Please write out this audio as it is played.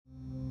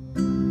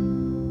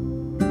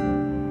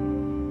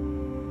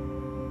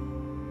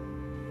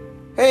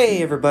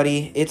Hey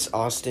everybody, it's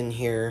Austin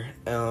here.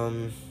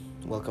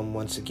 Welcome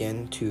once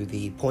again to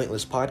the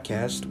Pointless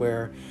Podcast,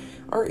 where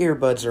our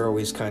earbuds are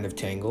always kind of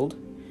tangled.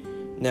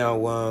 Now,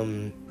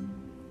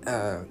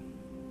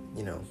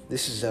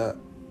 this is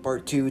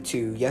part two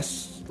to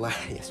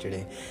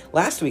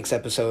last week's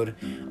episode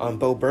on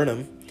Bo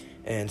Burnham,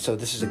 and so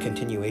this is a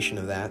continuation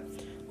of that.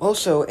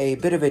 Also, a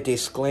bit of a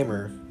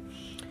disclaimer.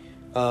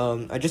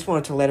 I just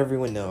wanted to let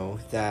everyone know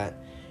that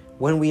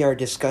when we are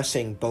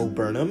discussing Bo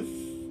Burnham,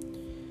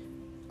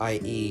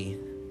 i.e.,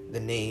 the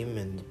name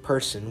and the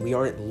person, we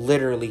aren't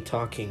literally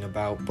talking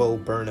about Bo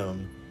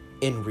Burnham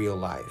in real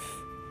life.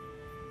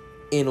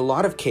 In a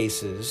lot of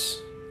cases,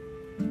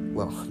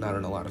 well, not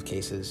in a lot of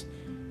cases,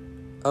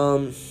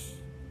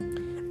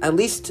 at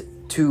least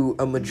to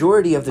a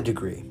majority of the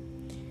degree,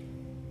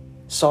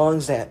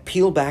 songs that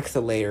peel back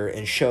the layer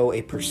and show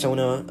a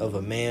persona of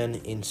a man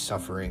in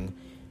suffering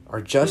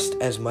are just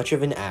as much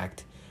of an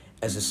act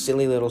as a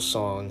silly little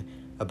song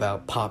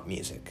about pop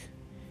music.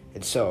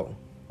 And so,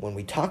 when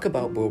we talk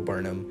about Bo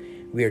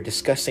Burnham, we are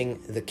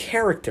discussing the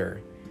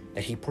character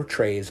that he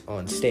portrays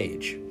on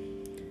stage.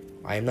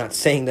 I am not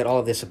saying that all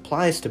of this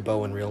applies to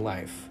Bo in real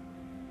life.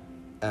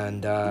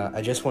 And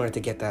I just wanted to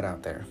get that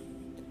out there.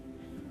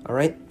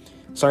 Alright,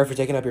 sorry for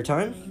taking up your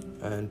time,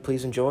 and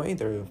please enjoy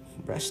the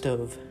rest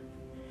of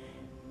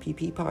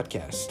PP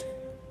Podcast.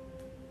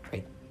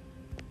 Right.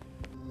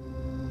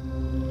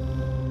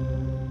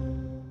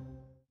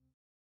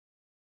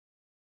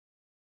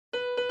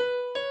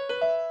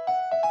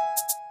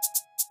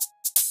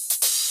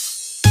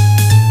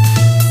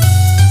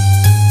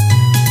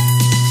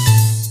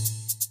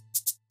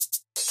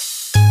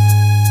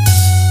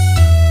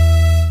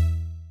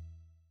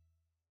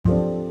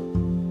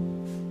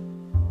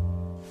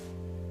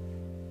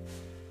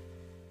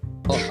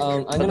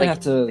 I'm gonna have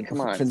to,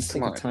 come on, for the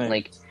sake of time,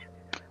 like,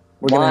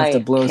 we're gonna have to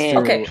blow through.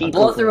 Okay,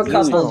 blow through a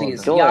couple of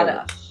these.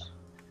 Yada.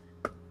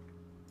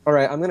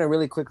 Alright, I'm gonna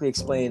really quickly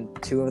explain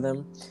two of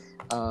them.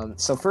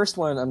 So first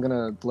one I'm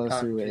gonna blow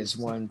through is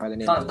one by the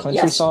name of Country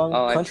Yes. Song.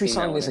 Oh, I've Country seen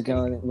that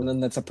Song is one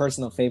that's a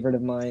personal favorite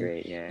of mine.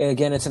 Great, yeah.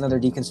 Again, it's another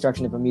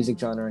deconstruction of a music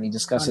genre, and he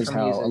discusses Country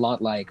how music. a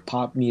lot like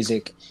pop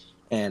music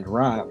and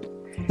rap.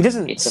 He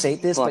doesn't It's a say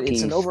this, but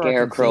it's an fucking overarching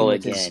scarecrow theme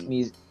with his again.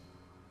 music.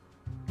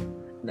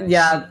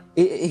 Yeah,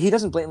 He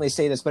doesn't blatantly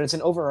say this, but it's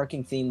an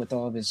overarching theme with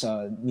all of his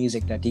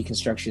music that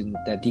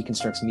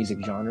deconstructs music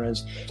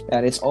genres.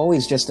 That it's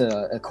always just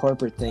a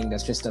corporate thing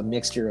that's just a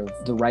mixture of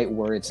the right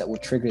words that will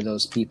trigger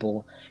those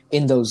people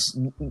in those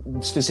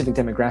specific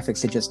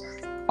demographics to just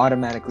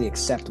automatically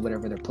accept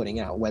whatever they're putting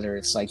out. Whether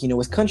it's like,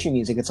 with country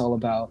music, it's all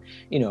about,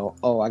 I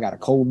got a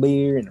cold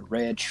beer and a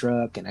red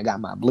truck and I got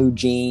my blue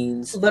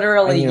jeans.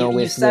 literally, And, you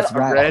with said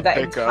rap- Red that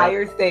pickup.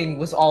 entire thing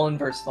was all in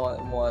verse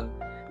one.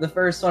 The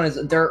first one is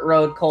dirt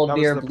road, cold That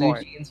was beer, the blue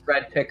point. jeans,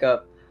 red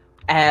pickup,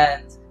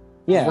 and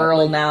Yeah, rural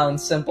like- noun,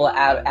 simple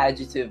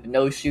adjective,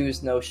 no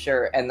shoes, no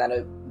shirt, and then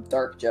a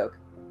dark joke.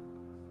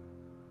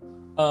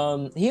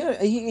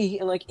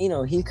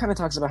 He kind of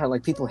talks about how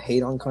like people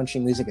hate on country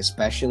music,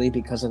 especially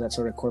because of that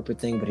sort of corporate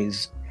thing. But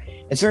it's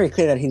very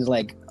clear that he's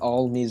like,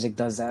 all music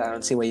does that. I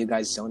don't see why you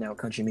guys zone out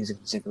country music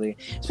specifically,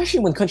 especially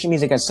when country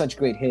music has such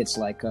great hits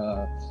like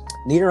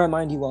 "Need to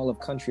Remind You All of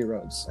Country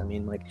Roads." I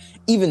mean, like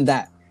even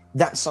that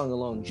song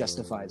alone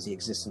justifies the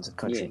existence of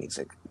country Yeah.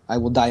 music. I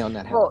will die on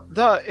that hill.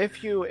 Well,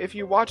 if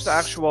you watch the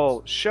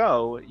actual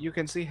show, you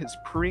can see his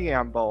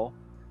preamble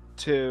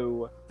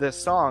to this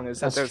song is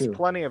that That's there's true.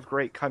 plenty of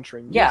great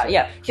country music.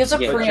 Yeah. Here's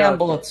a Yeah,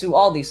 preamble to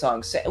all these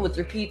songs with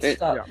repeat There-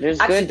 stuff. yeah.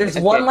 Actually, there's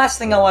one last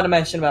thing I want to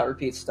mention about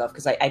repeat stuff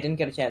because I didn't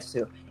get a chance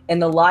to. In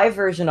the live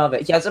version of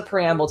it, he has a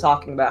preamble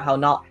talking about how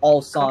not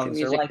all Country songs are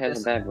music like has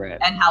this, a bad rap.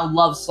 and how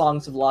love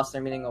songs have lost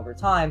their meaning over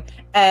time.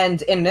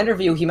 And in an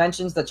interview, he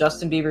mentions that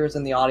Justin Bieber was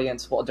in the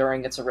audience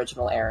during its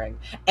original airing.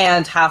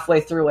 And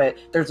halfway through it,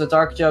 there's a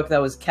dark joke that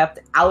was kept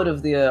out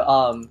of the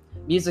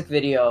music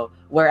video,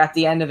 where at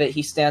the end of it,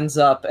 he stands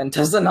up and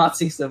does the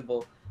Nazi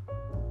symbol.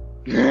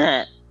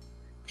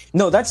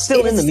 No, that's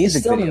still in the It's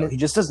music still in video. the- He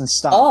just doesn't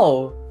stop.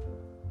 Oh,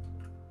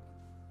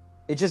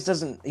 He just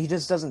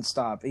doesn't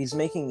stop.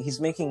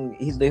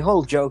 The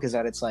whole joke is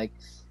that it's like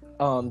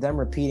them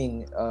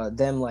repeating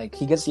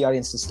he gets the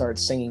audience to start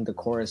singing the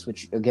chorus,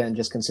 which again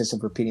just consists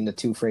of repeating the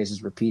two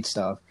phrases repeat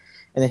stuff,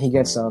 and then he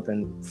gets up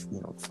and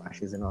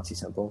flashes a Nazi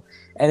symbol.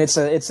 And it's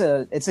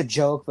a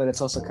joke, but it's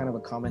also kind of a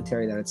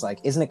commentary that it's like,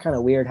 isn't it kind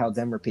of weird how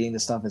them repeating the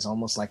stuff is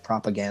almost like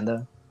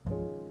propaganda?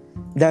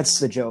 That's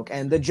the joke,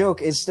 and the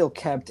joke is still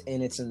kept in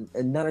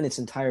not in its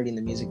entirety in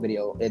the music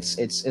video.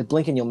 It's a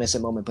blink and you'll miss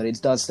it moment, but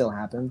it does still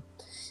happen.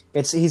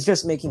 He's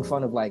just making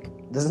fun of like,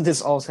 doesn't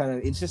this all kind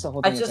of? It's just a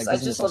whole I thing. just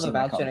doesn't this all love seem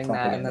like imagining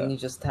that, and then propaganda? you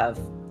just have,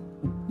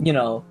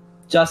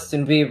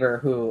 Justin Bieber,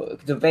 who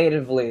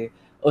debatably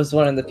was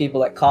one of the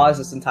people that caused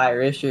this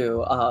entire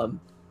issue.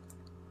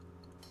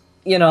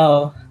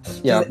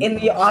 Yeah, In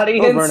the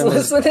audience Burnham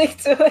is- listening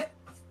to it.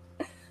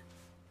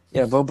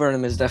 Yeah, Bo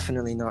Burnham is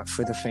definitely not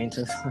for the faint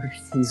of heart.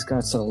 He's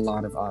got a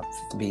lot of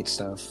offbeat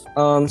stuff.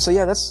 So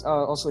yeah, that's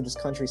also just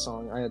country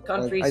song. I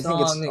think it's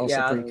Song, also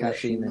yeah. pretty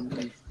catchy.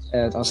 And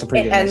It's also a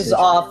pretty It good ends message.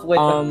 off with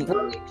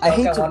I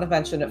hate I to- want to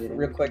mention it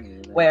real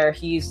quick, where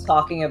he's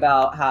talking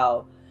about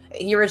how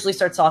he originally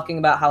starts talking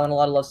about how in a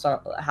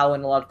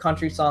lot of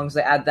country songs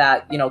they add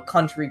that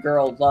country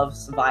girl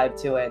loves vibe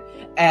to it,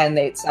 and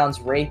it sounds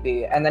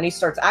rapey, and then he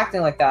starts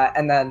acting like that,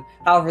 and then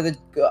however the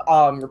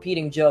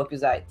repeating joke is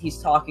that he's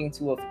talking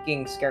to a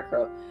fucking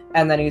scarecrow,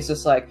 and then he's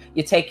just like,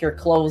 "You take your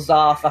clothes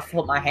off, I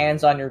put my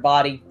hands on your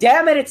body.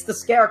 Damn it, it's the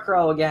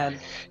scarecrow again."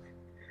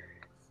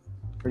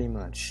 Pretty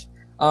much.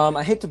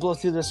 I hate to blow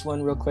through this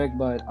one real quick,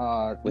 but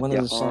With one your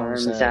of the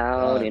songs arms that,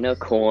 out in a ended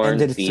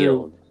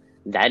cornfield.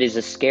 That is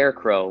a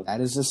scarecrow.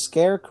 That is a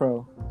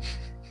scarecrow.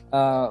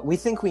 We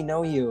Think We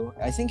Know You.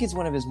 I think it's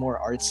one of his more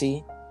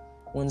artsy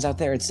ones out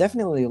there. It's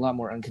definitely a lot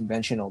more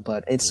unconventional,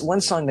 but it's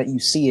one song that you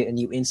see it and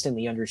you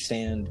instantly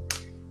understand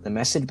the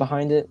message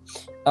behind it.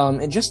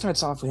 It just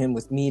starts off with him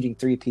with meeting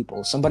three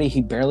people. Somebody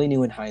he barely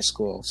knew in high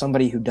school,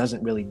 somebody who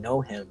doesn't really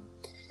know him,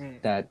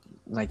 that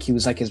like he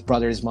was like his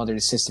brother's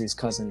mother's sister's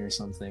cousin or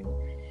something,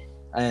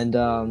 and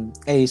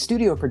a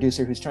studio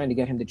producer who's trying to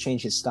get him to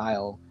change his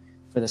style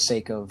for the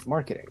sake of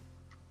marketing.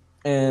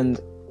 And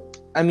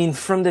I mean,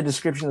 from the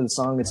description of the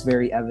song, it's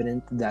very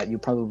evident that you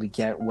probably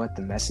get what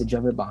the message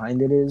of it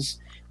behind it is.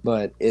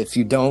 But if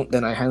you don't,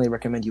 then I highly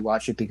recommend you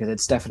watch it, because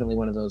it's definitely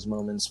one of those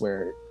moments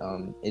where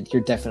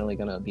you're definitely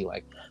going to be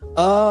like,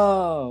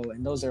 oh,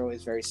 and those are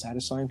always very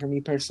satisfying for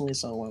me personally,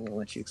 so I want to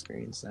let you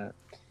experience that.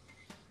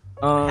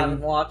 I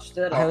haven't watched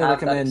it. I'll highly have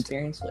recommend. that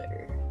experience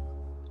later.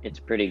 It's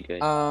pretty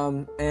good.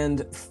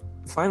 And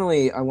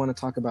finally, I want to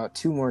talk about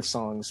two more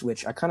songs,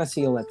 which I kind of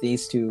feel that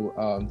these two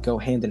go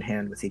hand in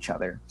hand with each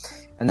other.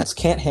 And that's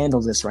Can't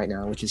Handle This Right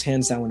Now, which is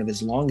hands down one of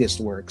his longest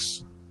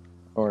works,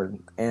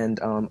 and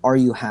Are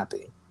You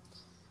Happy?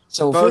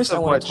 So Both first I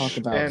of want to which, talk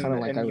about, kind of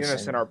like in I was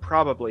unison, saying, are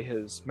probably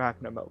his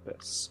magnum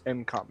opus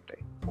in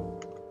comedy.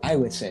 I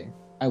would say.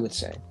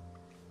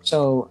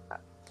 So,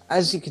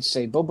 as you could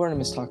say, Bo Burnham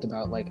has talked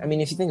about, like, I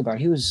mean, if you think about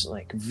it, he was,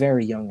 like,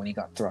 very young when he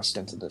got thrust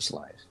into this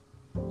life,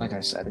 like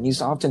I said. And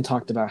he's often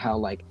talked about how,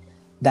 like,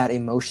 that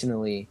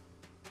emotionally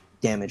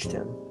damaged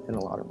him in a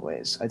lot of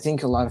ways. I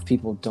think a lot of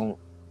people don't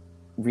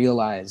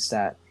realize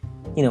that,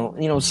 you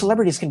know,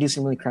 celebrities can do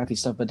some really crappy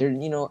stuff, but they're,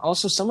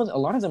 also a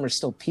lot of them are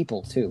still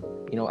people too.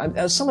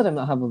 Some of them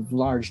have a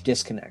large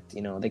disconnect.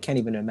 They can't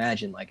even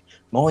imagine like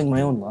mowing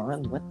my own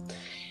lawn. What?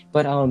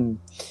 But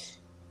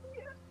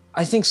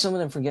I think some of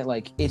them forget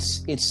like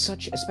it's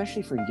such,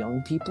 especially for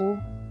young people.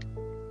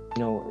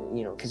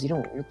 Because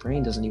your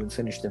brain doesn't even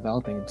finish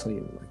developing until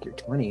you're like your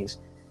 20s.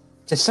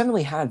 To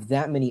suddenly have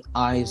that many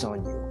eyes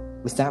on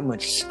you with that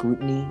much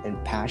scrutiny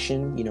and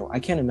passion, I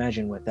can't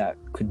imagine what that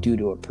could do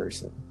to a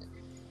person.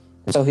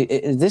 So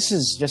this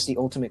is just the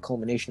ultimate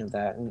culmination of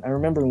that. And I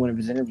remember in one of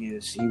his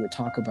interviews, he would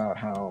talk about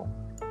how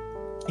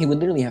he would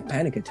literally have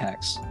panic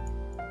attacks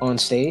on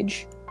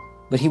stage,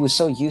 but he was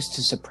so used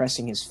to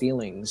suppressing his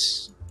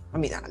feelings. I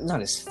mean, not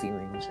his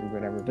feelings or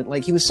whatever, but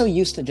like he was so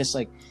used to just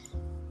like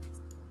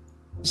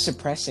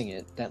suppressing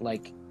it that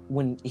like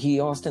when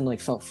he often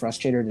like felt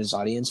frustrated at his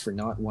audience for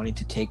not wanting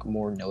to take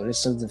more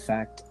notice of the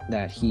fact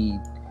that he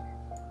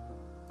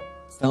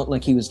felt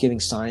like he was giving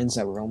signs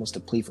that were almost a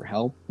plea for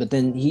help. But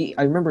then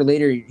I remember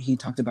later he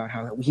talked about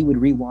how he would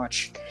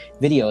rewatch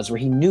videos where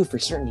he knew for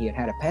certain he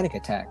had a panic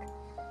attack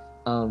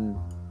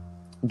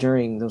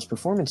during those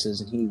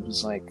performances, and he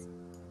was like,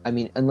 I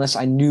mean, unless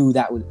I knew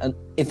that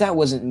if that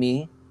wasn't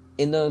me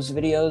in those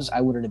videos,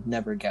 I would have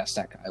never guessed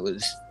that guy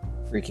was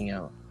freaking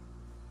out.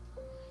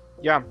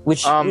 Yeah.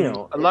 Which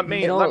let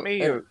me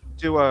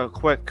do a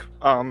quick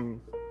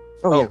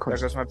yeah, of course.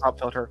 there goes my pop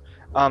filter.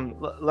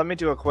 Let me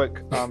do a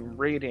quick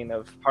reading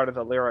of part of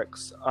the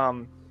lyrics.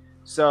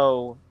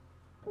 So,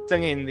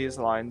 singing these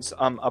lines,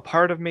 a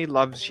part of me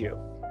loves you,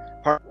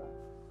 part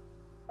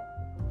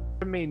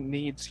of me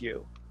needs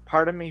you,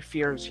 part of me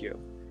fears you,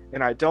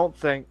 and I don't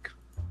think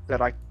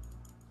that I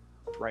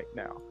right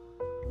now.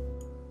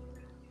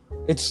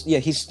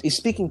 He's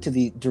speaking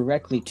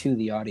directly to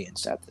the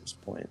audience at this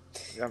point.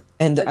 Yeah.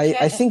 And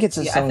I think it's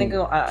a song. I think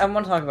I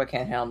want to talk about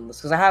Can't Handle This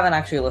because I haven't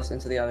actually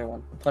listened to the other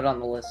one. Put it on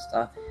the list.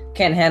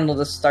 Can't Handle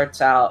This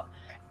starts out.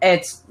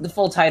 The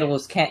full title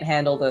is Can't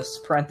Handle This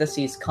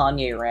parentheses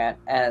Kanye rant,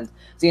 and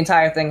the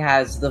entire thing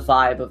has the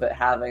vibe of it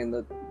having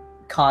the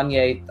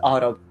Kanye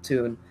auto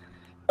tune,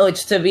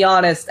 which to be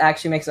honest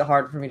actually makes it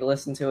hard for me to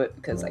listen to it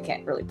because I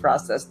can't really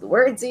process the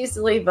words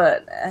easily.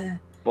 But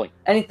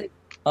anything.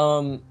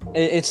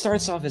 It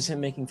starts off as him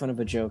making fun of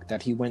a joke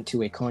that he went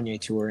to a Kanye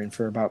tour, and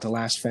for about the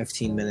last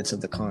 15 minutes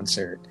of the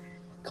concert,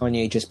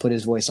 Kanye just put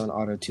his voice on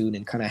auto-tune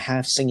and kind of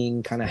half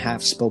singing, kind of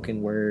half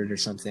spoken word or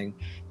something.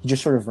 He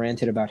just sort of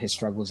ranted about his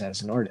struggles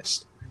as an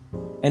artist.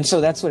 And so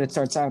that's what it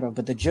starts out of.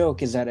 But the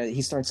joke is that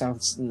he starts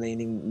out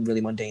saying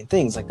really mundane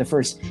things. Like the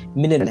first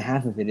minute and a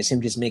half of it is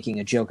him just making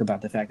a joke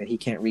about the fact that he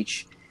can't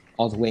reach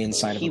all the way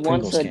inside of a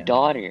Pringles can. He wants a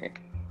daughter.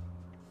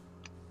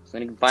 So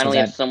then he can finally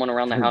have someone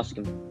around the house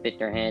who can fit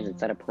their hands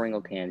inside of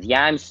Pringle cans.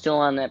 Yeah, I'm still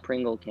on that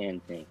Pringle can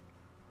thing.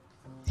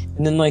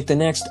 And then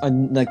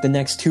the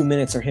next 2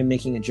 minutes are him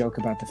making a joke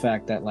about the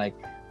fact that like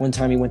one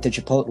time he went to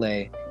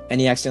Chipotle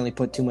and he accidentally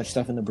put too much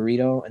stuff in the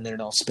burrito, and then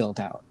it all spilled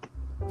out.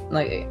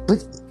 Like,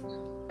 but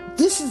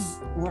this is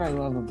what I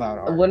love about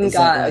art. wouldn't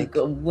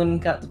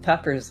got the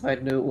peppers if I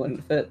knew it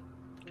wouldn't fit.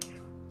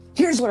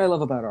 Here's what I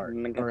love about art.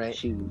 All right,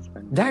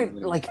 that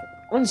like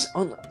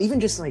even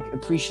just like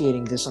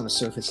appreciating this on a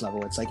surface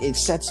level, it's like it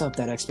sets up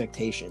that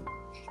expectation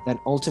that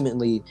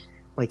ultimately,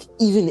 like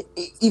even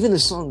the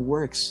song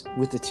works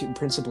with the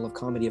principle of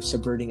comedy of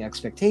subverting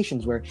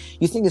expectations, where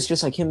you think it's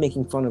just like him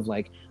making fun of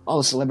like,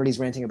 oh, celebrities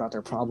ranting about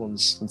their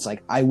problems. It's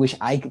like I wish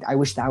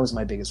that was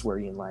my biggest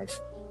worry in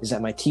life, is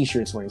that my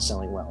T-shirts weren't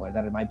selling well, or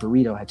that my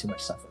burrito had too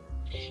much stuff in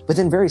it. But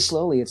then very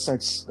slowly it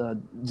starts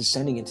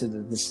descending into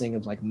this thing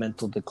of like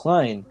mental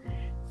decline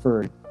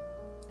for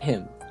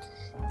him,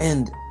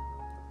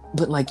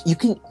 but like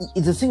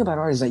the thing about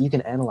art is that you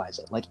can analyze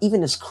it. Like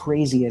even as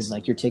crazy as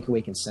like your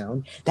takeaway can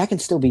sound, that can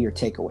still be your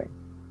takeaway.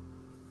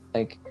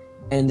 Like,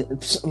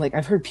 and like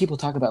I've heard people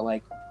talk about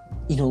like,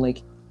 you know,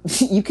 like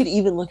you could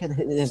even look at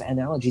his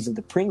analogies of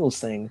the Pringles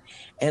thing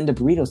and the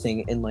burrito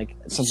thing and like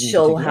something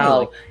show how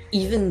like,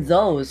 even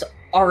those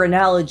are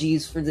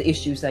analogies for the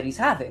issues that he's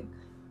having.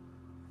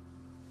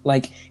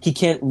 Like he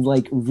can't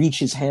like reach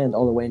his hand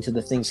all the way into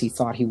the things he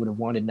thought he would have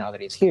wanted now that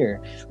he's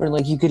here. Or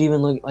like you could even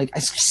look like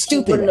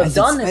stupid. He wouldn't have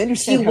done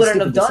this.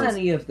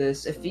 Any of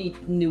this if he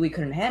knew he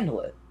couldn't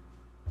handle it.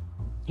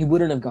 He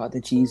wouldn't have got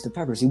the cheese, the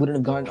peppers. He wouldn't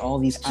have gotten all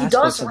these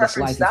aspects of this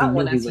life. He does reference that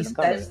one as he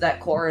says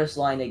that chorus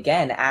line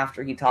again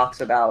after he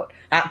talks about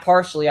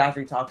partially after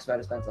he talks about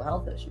his mental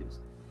health issues.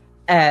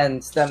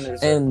 And then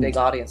there's a big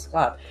audience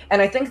clap.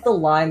 And I think the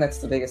line that's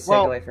the biggest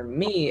takeaway for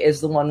me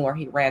is the one where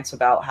he rants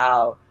about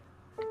how.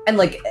 And,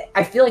 like,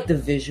 I feel like the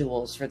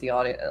visuals for the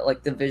audience,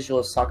 like, the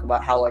visuals talk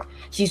about how, like,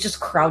 he's just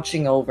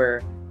crouching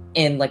over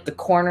in, like, the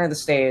corner of the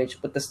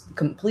stage with this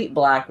complete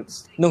black.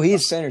 No, he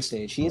is center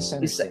stage. He is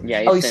center stage.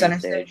 Yeah, he's center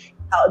stage.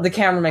 The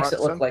camera makes it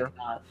look like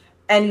that.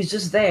 And he's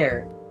just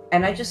there.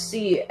 And I just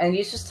see, and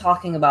he's just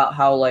talking about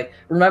how, like,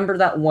 remember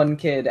that one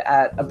kid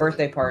at a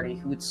birthday party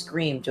who would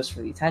scream just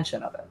for the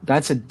attention of it?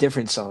 That's a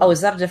different song. Oh, is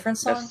that a different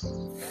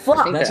song?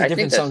 Fuck! That's a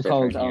different song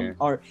called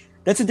Art.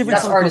 That's a different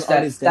song. Artist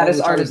Dead. That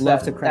is Artist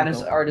Dead. That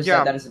is Artist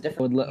Dead. That is a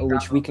different.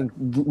 Which we can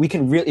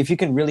really, if you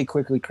can really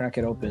quickly crack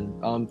it open,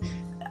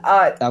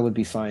 that would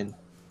be fine.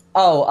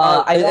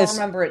 I don't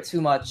remember it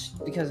too much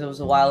because it was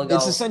a while ago.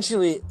 It's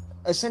essentially,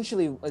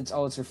 it's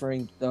all it's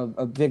referring.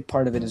 A big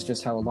part of it is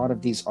just how a lot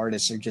of these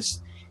artists are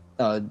just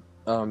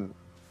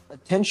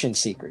attention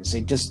seekers.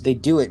 They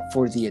do it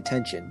for the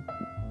attention.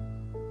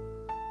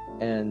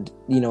 And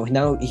you know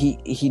now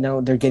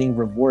now they're getting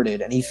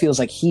rewarded, and he feels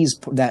like he's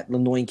that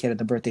annoying kid at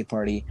the birthday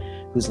party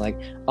who's like,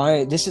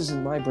 this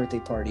isn't my birthday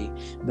party,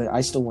 but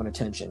I still want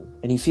attention.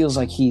 And he feels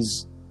like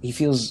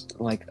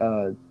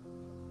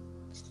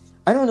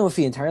I don't know if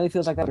he entirely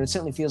feels like that, but it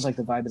certainly feels like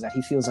the vibe is that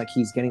he feels like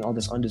he's getting all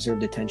this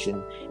undeserved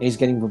attention, and he's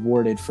getting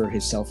rewarded for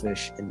his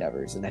selfish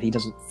endeavors, and that he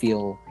doesn't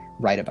feel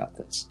right about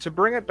this. To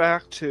bring it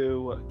back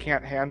to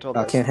Can't Handle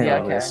This. Can't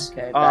handle this.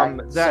 Okay.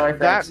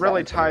 That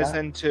really ties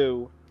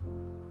into,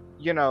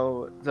 you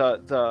know,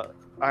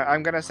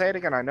 I'm gonna say it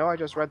again. I know I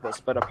just read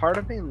this, but a part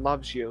of me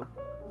loves you,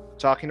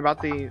 talking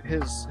about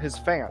his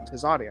fans,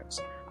 his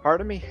audience. Part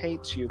of me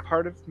hates you.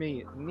 Part of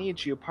me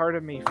needs you. Part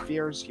of me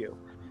fears you.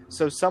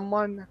 So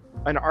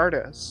an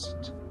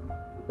artist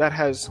that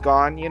has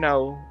gone, you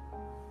know,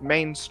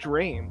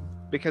 mainstream,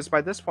 because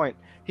by this point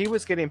he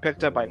was getting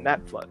picked up by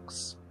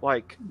Netflix.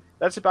 Like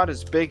that's about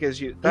as big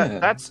as you.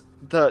 That's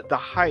the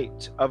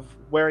height of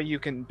where you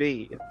can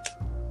be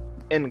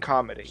in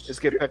comedy, is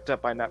get picked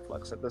up by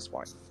Netflix at this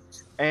point.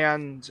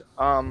 And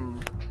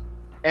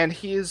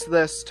he's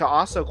this, to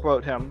also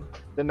quote him,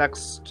 the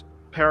next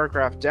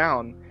paragraph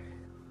down,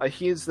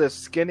 he's this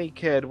skinny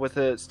kid with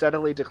a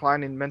steadily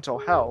declining mental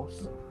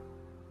health.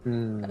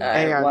 And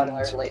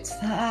what relates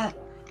to that?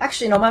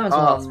 Actually, no, my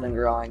mental health's been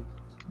growing.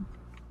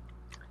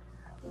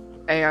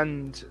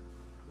 And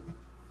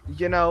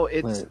you know,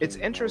 it's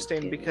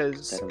interesting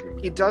because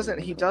he does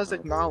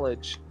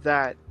acknowledge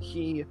that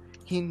he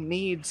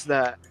needs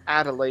the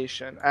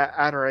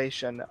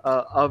adoration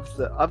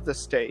of the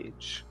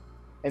stage,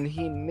 and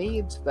he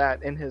needs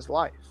that in his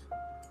life.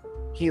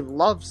 He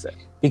loves it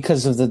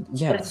because of the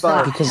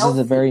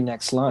the very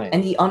next line,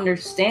 and he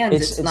understands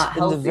it's not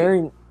healthy.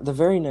 The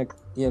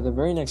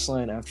very next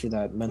line after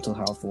that mental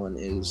health one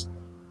is,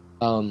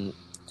 and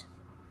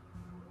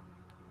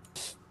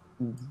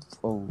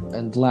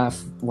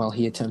laugh while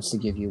he attempts to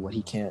give you what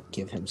he can't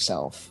give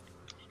himself.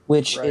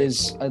 Which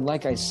is,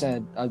 like I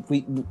said,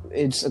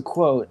 it's a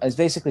quote. As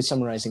basically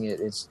summarizing it,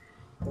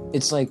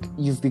 it's like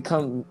you've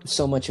become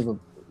so much of a,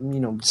 you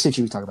know,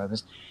 Stitchy, we talk about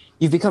this.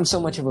 You've become so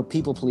much of a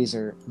people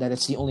pleaser that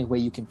it's the only way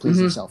you can please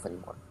yourself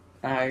anymore.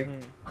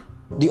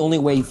 The only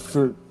way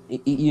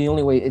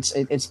it's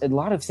a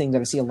lot of things that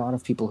I see a lot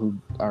of people who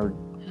are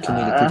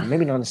comedic people,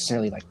 maybe not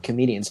necessarily like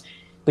comedians,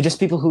 but just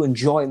people who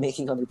enjoy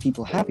making other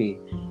people happy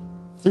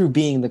through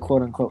being the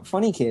quote-unquote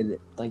funny kid.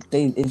 Like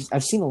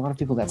I've seen a lot of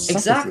people that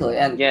exactly,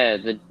 and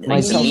the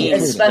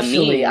memes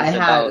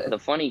about the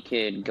funny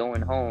kid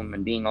going home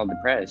and being all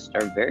depressed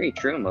are very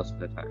true most of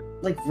the time.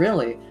 Like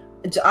really,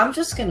 I'm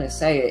just gonna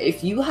say it.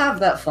 If you have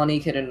that funny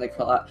kid in the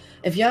class,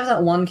 if you have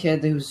that one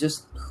kid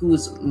whose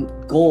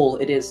goal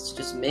it is to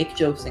just make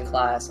jokes in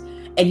class,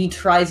 and he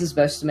tries his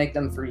best to make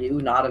them for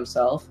you, not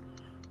himself,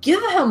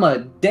 give him a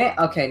damn.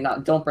 Okay,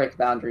 don't break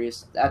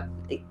boundaries.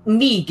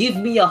 Give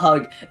me a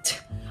hug.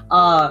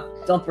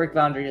 Don't break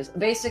boundaries.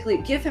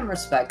 Basically, give him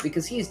respect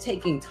because he is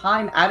taking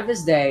time out of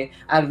his day,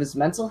 out of his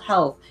mental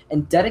health,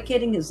 and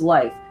dedicating his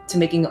life to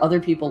making other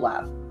people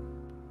laugh,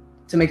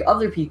 to make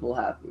other people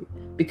happy.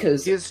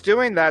 Because he's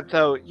doing that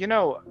though,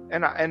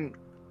 and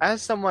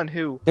as someone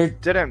who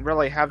didn't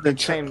really have the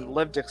same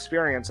lived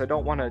experience, I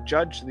don't want to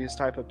judge these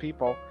type of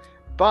people,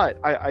 but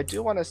I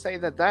do want to say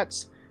that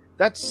that's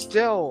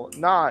still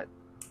not,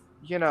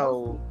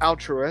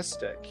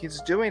 altruistic.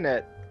 He's doing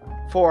it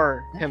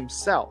for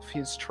himself.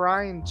 He's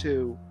trying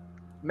to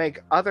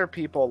make other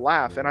people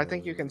laugh, and I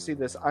think you can see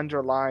this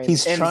underlying.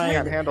 He's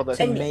trying to handle this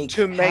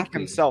to make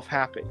himself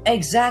happy.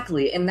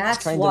 Exactly, and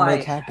that's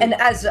why. And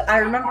as I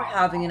remember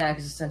having an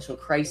existential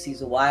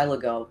crisis a while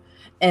ago,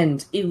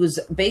 and it was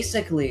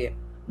basically,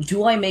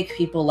 do I make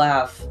people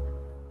laugh?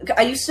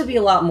 I used to be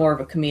a lot more of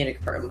a comedic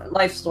person.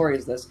 Life story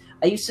is this.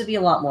 I used to be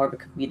a lot more of a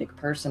comedic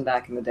person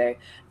back in the day.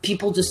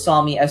 People just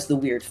saw me as the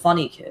weird,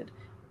 funny kid.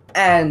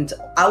 And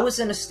I was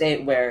in a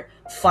state where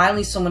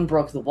finally someone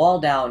broke the wall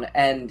down,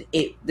 and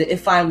it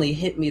finally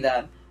hit me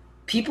that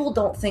people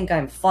don't think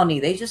I'm funny,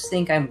 they just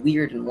think I'm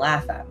weird and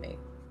laugh at me.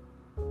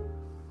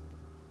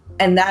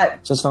 And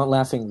that... Just not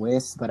laughing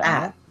with, but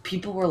at?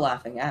 People were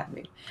laughing at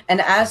me. And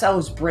as I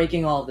was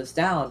breaking all this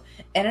down,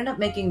 it ended up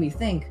making me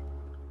think,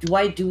 do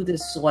I do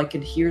this so I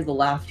can hear the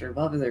laughter of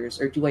others?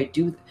 Or do I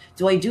do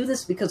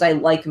this because I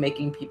like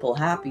making people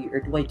happy? Or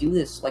do I do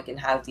this so I can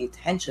have the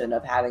attention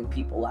of having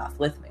people laugh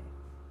with me?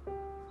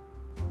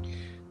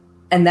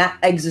 And that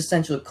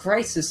existential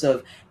crisis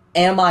of,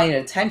 am I an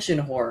attention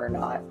whore or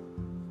not?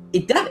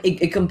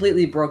 It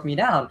completely broke me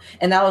down.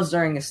 And that was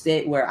during a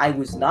state where I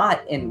was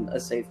not in a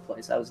safe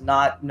place. I was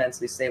not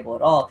mentally stable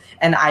at all.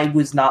 And I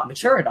was not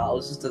mature at all. I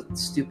was just a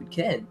stupid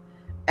kid.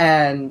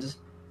 And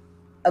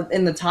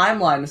in the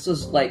timeline, this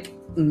was like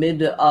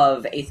mid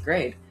of 8th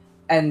grade.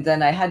 And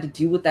then I had to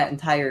deal with that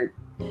entire...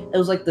 It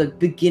was like the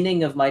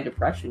beginning of my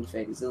depression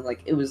phase, and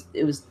like it was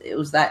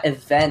that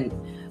event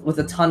with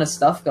a ton of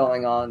stuff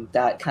going on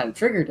that kind of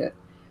triggered it,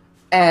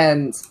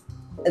 and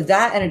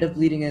that ended up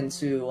leading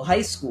into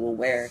high school,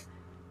 where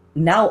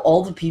now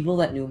all the people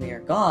that knew me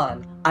are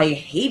gone. I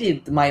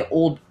hated my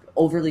old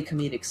overly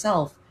comedic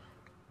self,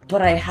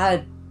 but I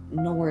had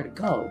nowhere to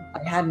go.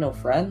 I had no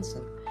friends,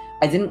 and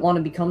I didn't want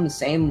to become the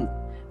same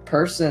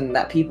person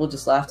that people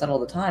just laughed at all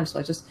the time.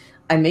 So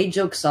I made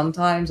jokes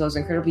sometimes. I was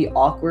incredibly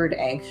awkward,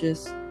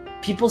 anxious.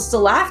 People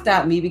still laughed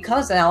at me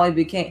because now I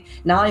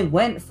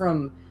went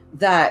from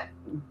that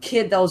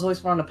kid that was always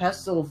put on a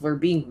pedestal for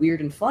being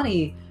weird and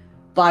funny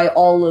by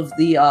all of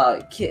the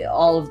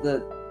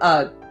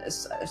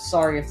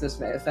sorry if this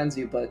may offend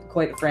you, but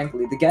quite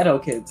frankly, the ghetto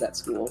kids at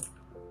school.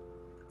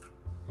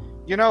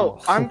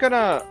 I'm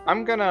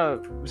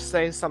gonna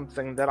say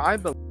something that I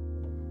believe.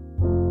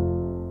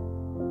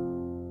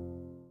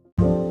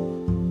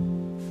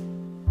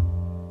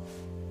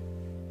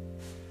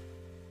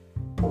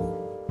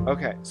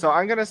 Okay, so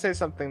I'm gonna say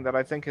something that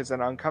I think is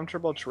an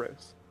uncomfortable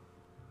truth,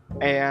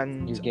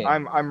 and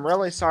I'm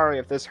really sorry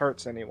if this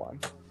hurts anyone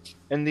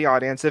in the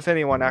audience, if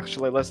anyone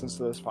actually listens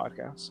to this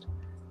podcast.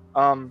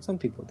 Some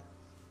people do.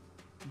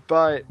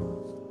 But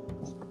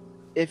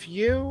if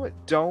you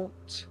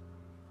don't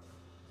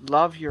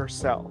love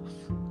yourself,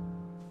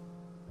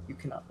 you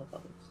cannot love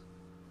others.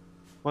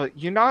 Well,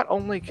 you not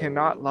only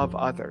cannot love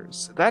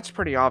others, that's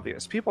pretty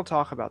obvious. People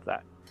talk about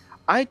that.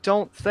 I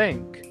don't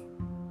think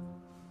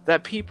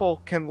that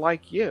people can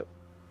like you.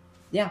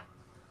 Yeah,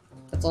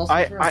 that's also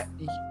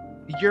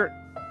true.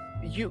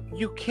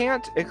 You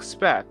can't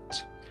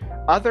expect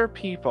other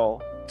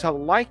people to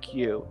like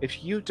you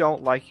if you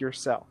don't like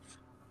yourself.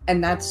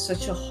 And that's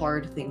such a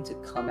hard thing to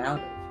come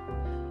out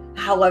of.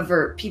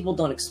 However, people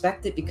don't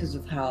expect it because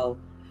of how...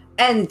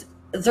 And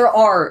there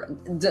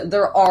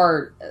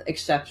are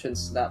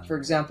exceptions to that. For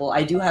example,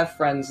 I do have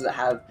friends that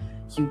have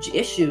huge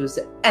issues,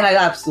 and I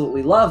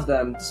absolutely love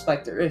them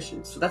despite their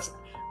issues. So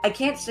I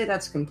can't say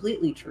that's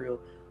completely true,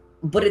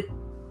 but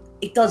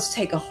it does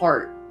take a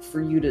heart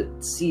for you to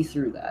see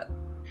through that.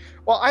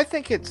 Well, I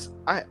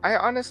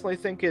honestly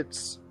think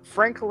it's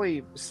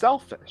frankly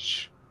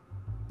selfish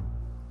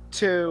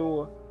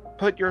to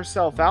put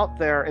yourself out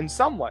there in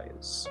some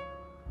ways.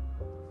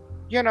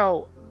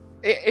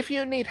 If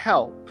you need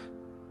help,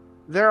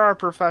 there are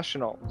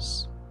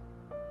professionals.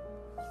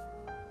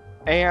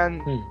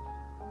 And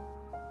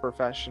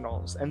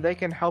professionals, and they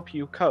can help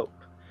you cope.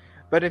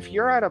 But if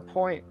you're at a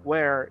point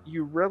where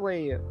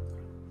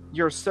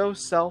you're so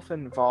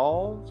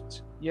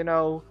self-involved,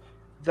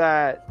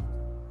 that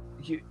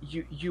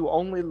you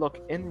only look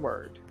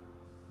inward,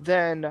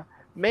 then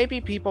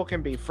maybe people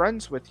can be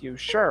friends with you,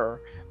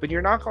 sure, but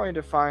you're not going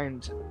to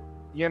find,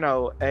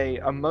 a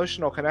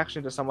emotional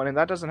connection to someone, and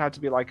that doesn't have to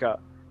be like a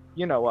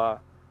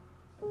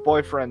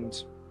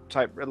boyfriend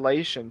type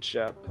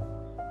relationship.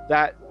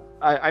 That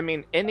I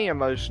mean any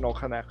emotional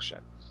connection.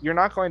 You're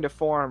not going to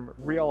form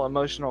real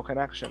emotional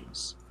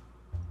connections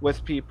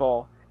with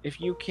people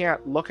if you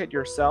can't look at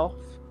yourself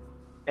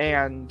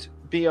and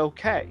be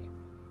okay.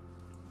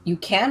 You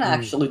can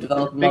actually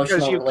develop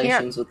emotional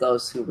relations with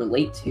those who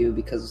relate to you,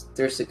 because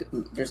there's.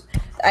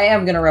 I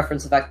am going to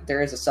reference the fact that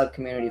there is a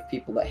sub-community of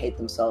people that hate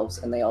themselves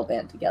and they all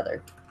band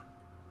together.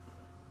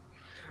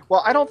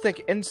 Well, I don't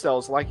think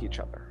incels like each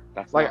other.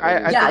 That's Like,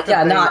 not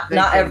really-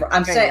 not every.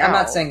 I'm hang not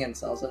out, saying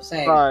incels. I'm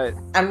saying But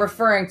I'm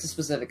referring to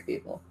specific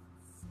people.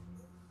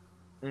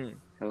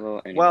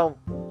 Hello, anyway. well,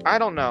 I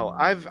don't know.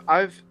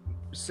 I've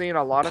seen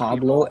a lot of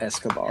Pablo people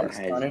Escobar.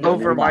 Has-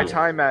 over my Everybody.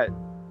 time at.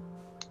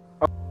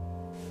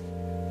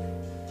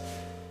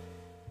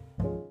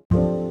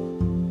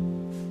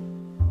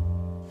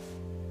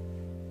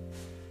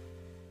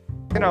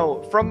 You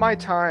know, from my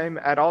time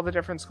at all the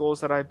different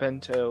schools that I've been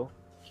to,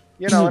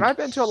 you know, and I've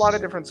been to a lot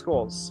of different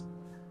schools.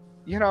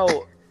 You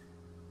know,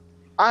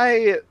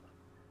 Sounded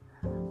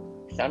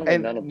like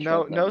and Donald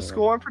no Trump, no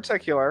school in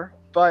particular,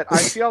 but I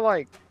feel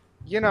like,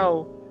 you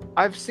know,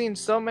 I've seen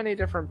so many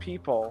different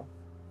people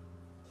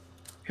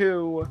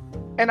who,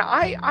 and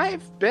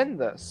I've been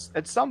this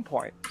at some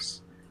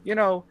points, you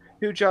know,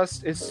 who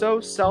just is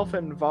so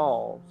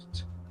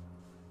self-involved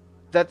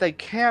that they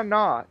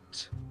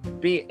cannot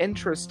be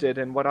interested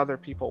in what other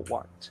people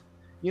want.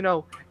 You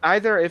know,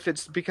 either if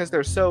it's because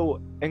they're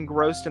so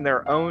engrossed in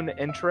their own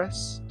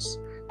interests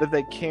that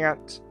they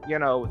can't, you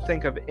know,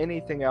 think of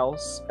anything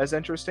else as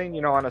interesting,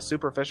 you know, on a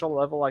superficial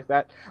level like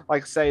that.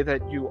 Like, say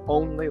that you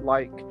only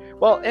like,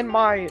 well, in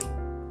my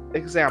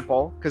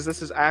example, because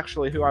this is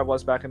actually who I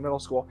was back in middle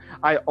school,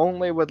 I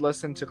only would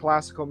listen to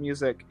classical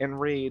music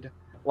and read,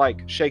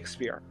 like,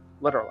 Shakespeare,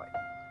 literally.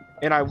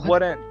 And I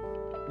wouldn't,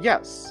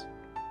 yes,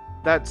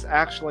 that's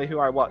actually who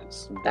I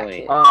was.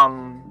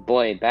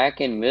 Boy,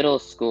 back in middle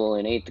school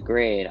in 8th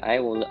grade, I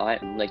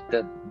like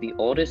the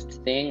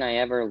oldest thing I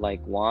ever like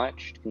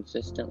watched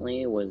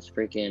consistently was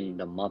freaking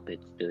the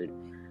Muppets, dude.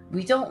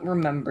 We don't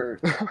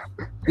remember.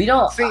 We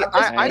don't See,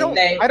 I don't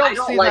see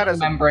like that as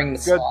a remembering the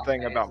good song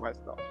thing names. about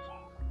myself,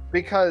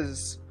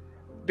 because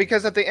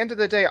at the end of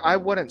the day, I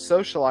wouldn't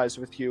socialize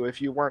with you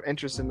if you weren't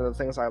interested in the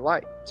things I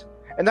liked,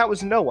 and that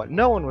was no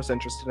one was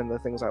interested in the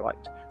things I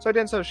liked, so I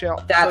didn't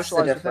socialize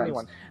with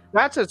anyone.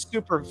 That's a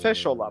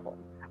superficial level.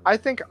 I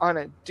think on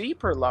a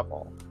deeper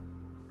level,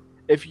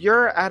 if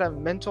you're at a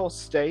mental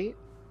state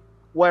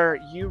where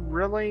you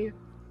really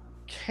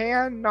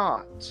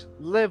cannot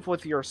live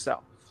with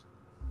yourself,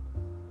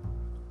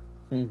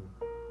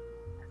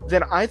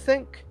 then I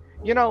think,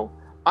 you know,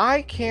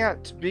 I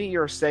can't be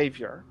your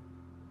savior.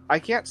 I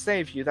can't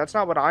save you. That's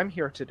not what I'm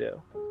here to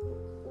do.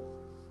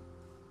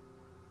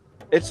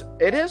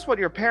 It is what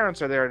your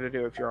parents are there to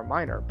do if you're a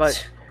minor,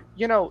 but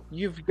you know,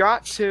 you've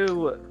got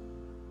to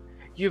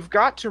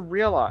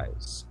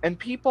realize, and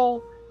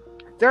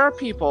there are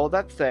people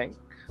that think,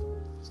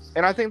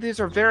 and I think these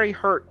are very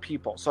hurt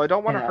people, so I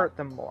don't want to hurt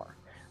them more,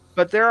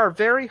 but there are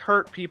very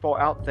hurt people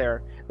out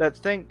there that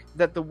think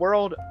that the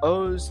world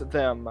owes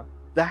them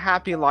the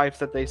happy life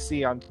that they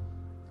see on.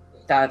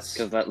 That's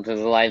because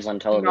the lives on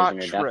television Not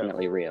are true.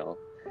 definitely real.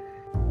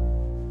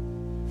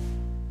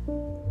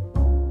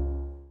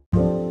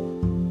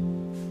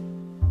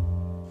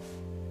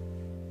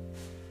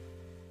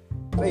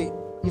 Wait,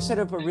 you set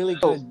up a really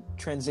good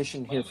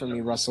transition here for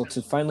me, Russell,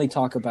 to finally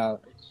talk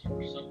about,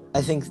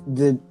 I think,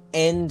 the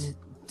end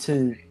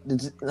to...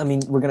 I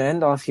mean, we're going to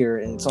end off here,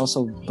 and it's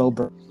also Bill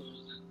Burr,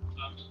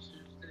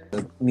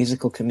 the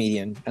musical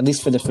comedian, at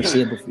least for the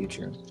foreseeable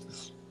future.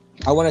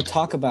 I want to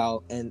talk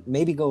about, and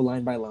maybe go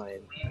line by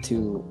line,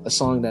 to a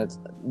song that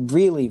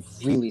really,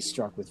 really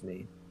struck with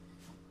me.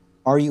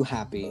 Are You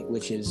Happy,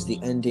 which is the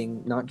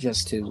ending, not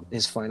just to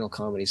his final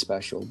comedy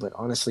special, but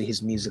honestly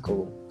his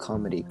musical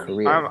comedy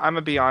career. I'm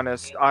gonna be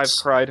honest. I've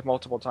cried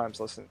multiple times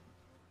listening.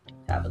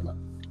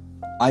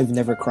 I've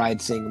never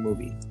cried seeing a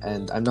movie,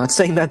 and I'm not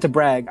saying that to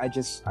brag.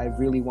 I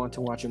really want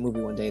to watch a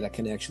movie one day that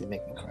can actually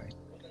make me cry.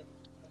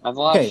 I've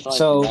watched one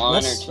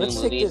or two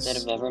let's movies that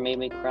have ever made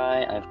me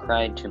cry. I've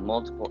cried to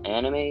multiple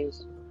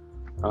animes.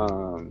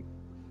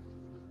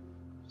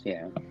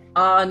 Yeah.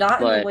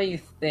 Not in the way you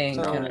think.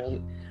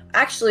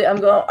 Actually, I'm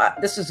going.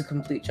 This is a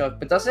complete joke,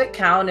 but does it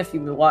count if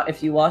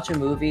you watch a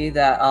movie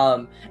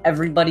that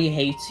everybody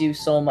hates you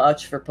so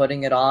much for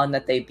putting it on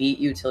that they beat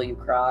you till you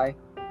cry?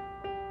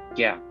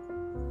 Yeah.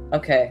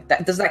 Okay.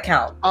 Does that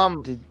count?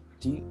 Do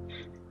you...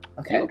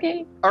 Okay.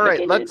 Okay. All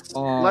right. Let's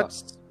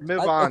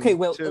move on. Okay.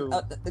 Well, to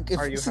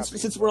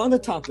since we're on the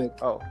topic,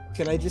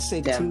 can I just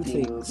say two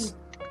things?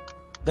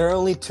 There are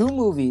only two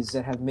movies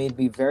that have made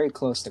me very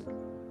close to.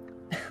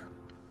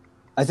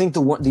 I think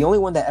the only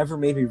one that ever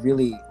made me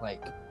really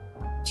like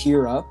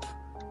tear up.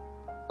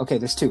 Okay,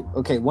 there's two.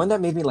 Okay, one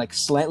that made me like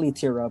slightly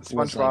tear up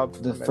was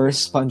like, the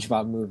first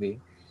SpongeBob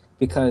movie,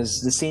 because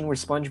the scene where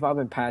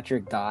SpongeBob and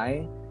Patrick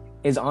die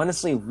is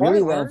honestly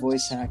really well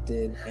voice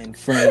acted and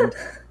framed.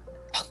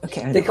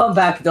 Okay, they come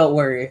back. Don't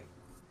worry.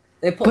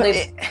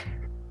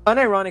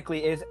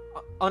 Unironically,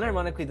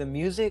 unironically, the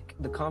music,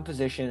 the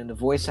composition, and the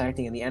voice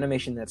acting and the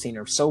animation in that scene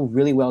are so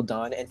really well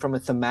done. And from a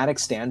thematic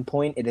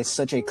standpoint, it is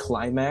such a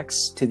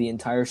climax to the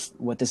entire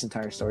what this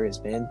entire story has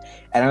been.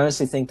 And I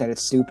honestly think that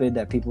it's stupid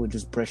that people would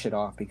just brush it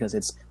off because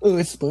it's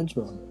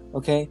SpongeBob.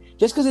 Okay,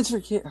 just because it's for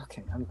kids.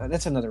 Okay,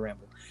 that's another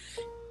ramble.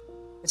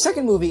 The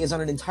second movie is on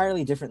an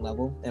entirely different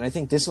level, and I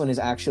think this one is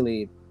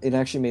actually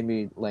made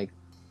me like.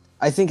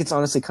 I think it's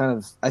honestly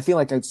I feel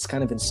like it's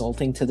kind of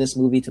insulting to this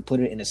movie to put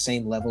it in the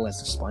same level as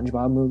the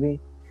SpongeBob movie.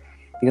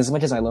 Because as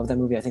much as I love that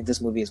movie, I think this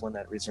movie is one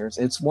that reserves.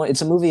 It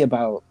was a movie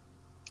about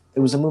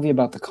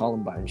the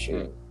Columbine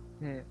shooting,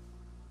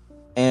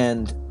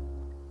 and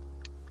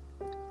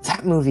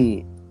that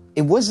movie,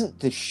 it wasn't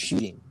the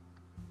shooting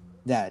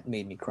that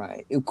made me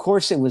cry. Of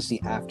course, it was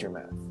the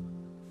aftermath.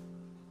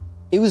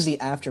 It was the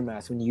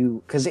aftermath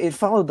because it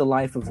followed the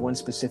life of one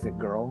specific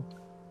girl,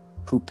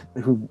 who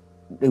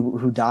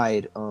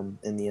died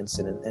in the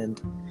incident,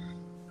 and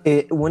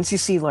once you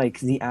see like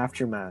the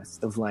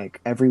aftermath of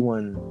like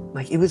everyone,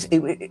 like it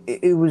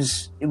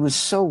was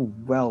so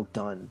well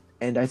done,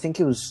 and I think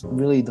it was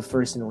really the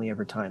first and only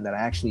ever time that I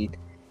actually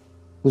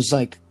was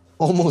like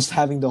almost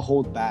having to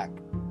hold back.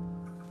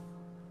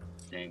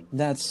 Dang.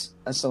 That's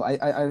so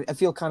I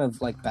feel kind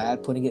of like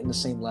bad putting it in the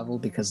same level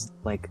because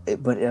like I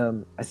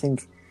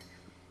think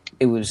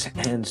it was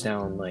hands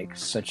down like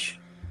such.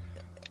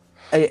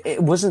 I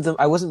wasn't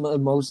the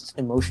most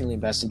emotionally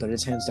invested, but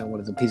it's hands down one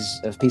of the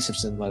piece of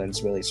cinema that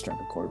has really struck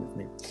a chord with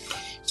me.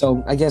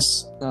 So I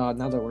guess now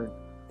that we're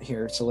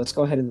here, so let's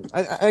go ahead and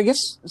I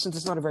guess since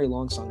it's not a very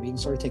long song, we can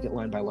sort of take it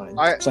line by line.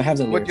 So I have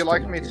the lyrics. Would you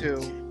like me to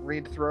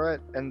read through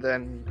it and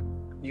then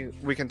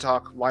we can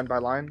talk line by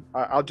line?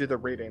 I'll do the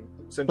reading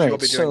since you'll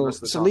be doing most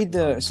of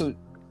the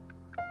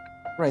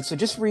talking. So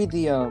just read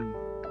the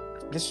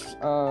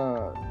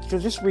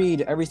just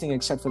read everything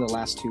except for the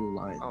last two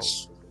lines.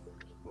 Oh.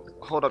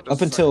 Hold up. Up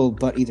until,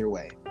 but either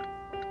way.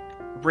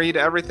 Read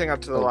everything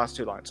up to the last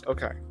two lines.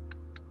 Okay.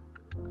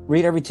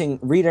 Read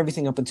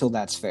everything up until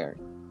that's fair.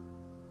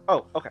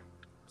 Oh, okay.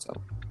 So.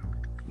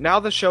 Now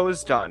the show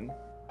is done.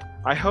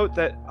 I hope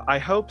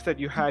that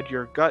you had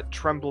your gut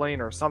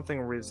trembling or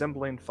something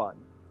resembling fun.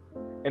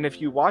 And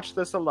if you watched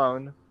this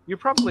alone, you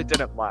probably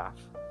didn't laugh.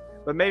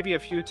 But maybe a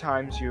few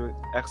times you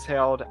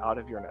exhaled out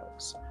of your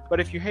nose. But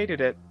if you hated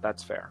it,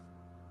 that's fair.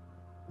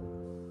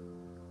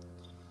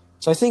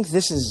 So I think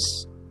this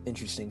is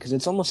interesting because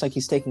it's almost like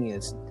he's taking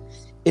it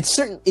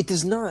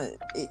does not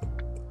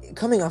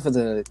coming off of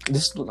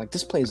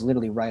this plays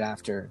literally right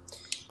after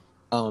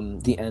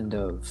the end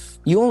of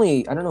I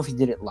don't know if he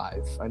did it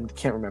live, I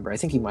can't remember, I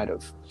think he might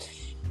have,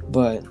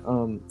 but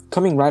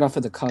coming right off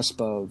of the cusp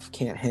of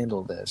Can't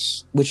Handle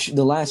This, which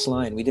the last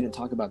line, we didn't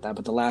talk about that,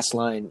 but the last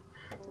line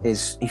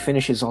is he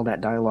finishes all that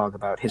dialogue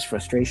about his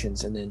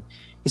frustrations and then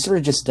he sort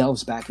of just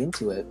delves back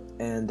into it,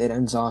 and it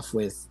ends off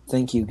with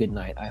 "Thank you, good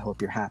night, I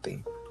hope you're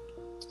happy,"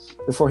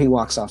 before he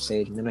walks off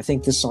stage. And then I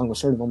think this song was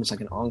sort of almost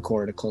like an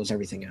encore to close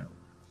everything out.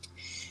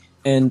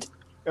 And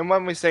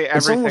when we say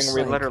everything,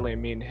 we literally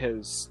mean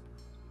his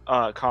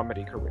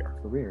comedy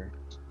career.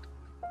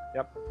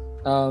 Yep.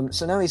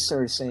 So now he's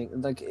sort of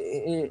saying, like,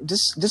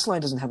 this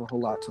line doesn't have a whole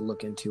lot to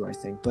look into, I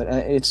think, but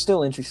it's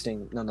still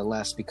interesting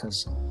nonetheless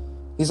because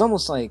he's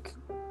almost like,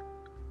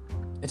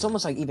 it's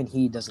almost like even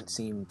he doesn't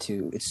seem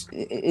to.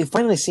 It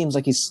finally seems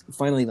like he's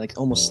finally like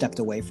almost stepped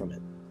away from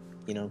it,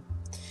 you know,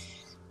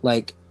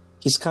 like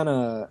he's kind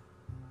of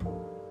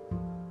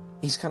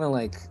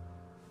like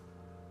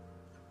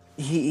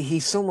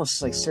he's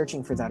almost like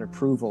searching for that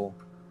approval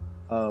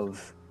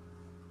of,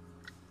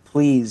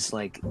 please,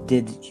 like,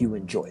 did you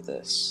enjoy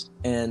this?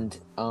 And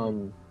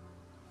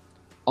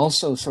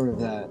also sort of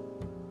that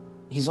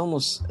he's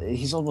almost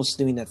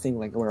doing that thing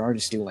like where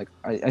artists do. Like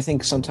I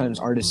think sometimes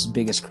artists'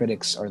 biggest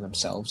critics are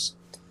themselves.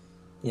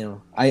 You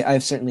know,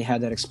 I've certainly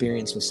had that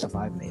experience with stuff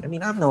I've made. I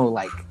mean, I'm no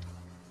like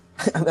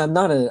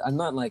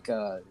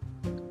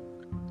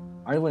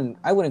I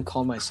wouldn't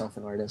call myself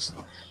an artist,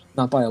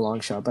 not by a long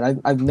shot, but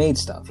I've made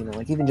stuff, you know,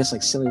 like even just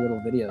like silly little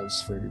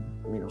videos for,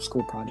 you know,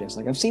 school projects.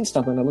 Like I've seen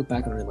stuff and I look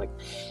back on it like,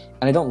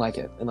 and I don't like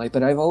it, and like,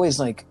 but I've always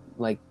like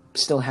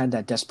still had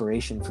that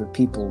desperation for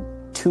people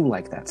to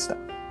like that stuff.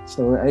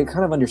 So I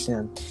kind of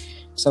understand.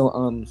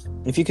 So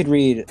if you could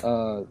read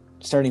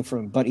starting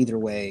from "But Either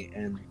Way"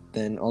 and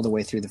then all the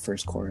way through the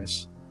first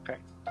chorus. Okay.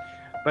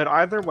 But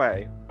either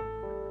way,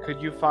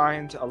 could you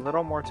find a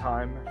little more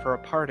time for a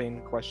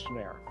parting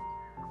questionnaire?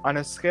 On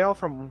a scale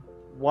from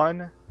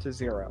 1 to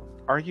 0,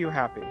 are you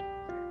happy?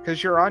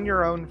 Because you're on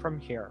your own from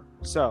here.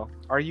 So,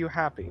 are you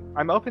happy?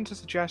 I'm open to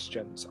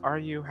suggestions. Are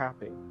you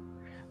happy?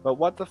 But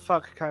what the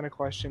fuck kind of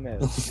question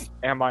is,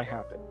 am I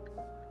happy?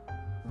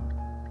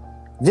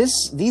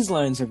 These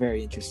lines are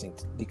very interesting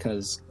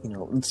because, you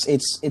know,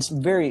 it's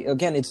very,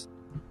 again, it's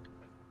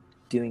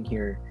doing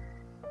here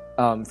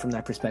from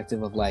that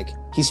perspective of like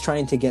he's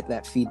trying to get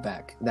that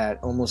feedback, that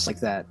almost like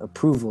that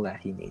approval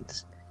that he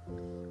needs,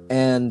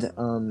 and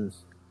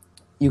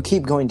you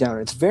keep going down.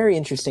 It's very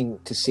interesting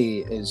to see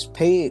is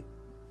pay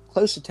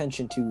close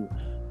attention to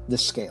the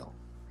scale.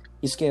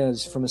 He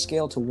scales from a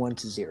scale to 1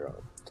 to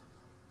 0.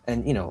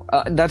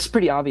 and that's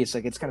pretty obvious.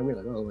 Like, it's kind of weird.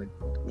 Like, oh, like,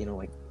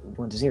 like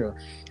 1-0.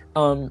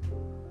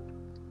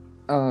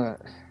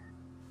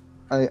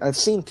 I've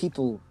seen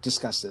people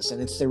discuss this,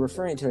 and they're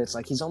referring to it. It's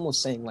like he's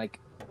almost saying like,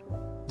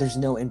 there's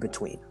no in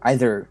between.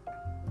 Either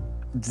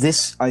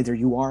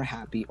you are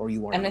happy or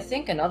you are. And not. I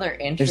think another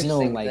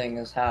interesting like- thing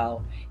is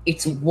how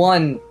it's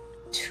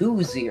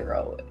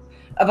 1-2-0.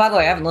 By the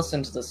way, I haven't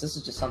listened to this. This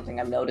is just something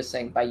I'm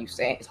noticing by you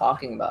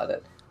talking about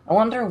it. I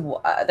wonder,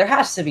 there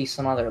has to be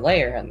some other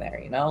layer in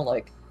there,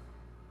 like,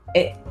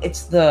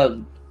 it's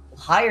the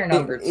higher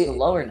number to the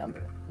lower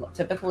number.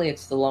 Typically,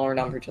 it's the lower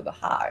number to the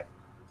high.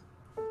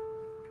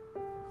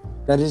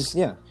 That is,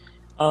 yeah.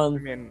 I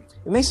mean,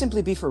 It may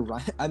simply be for.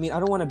 I mean, I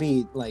don't want to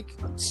be like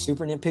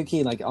super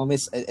nitpicky. Like,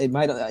 almost, it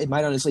might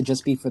honestly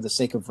just be for the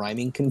sake of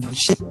rhyming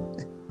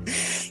convention.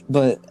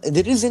 But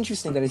it is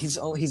interesting that he's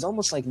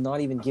almost like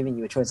not even giving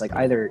you a choice. Like,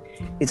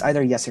 it's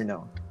either yes or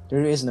no.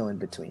 There is no in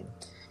between.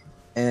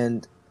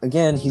 And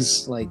again,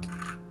 he's like,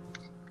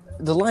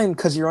 the line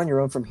 "'cause you're on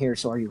your own from here,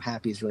 so are you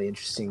happy" is really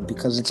interesting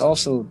because it's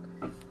also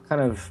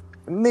kind of,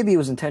 maybe it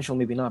was intentional,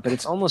 maybe not, but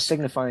it's almost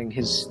signifying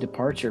his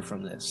departure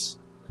from this.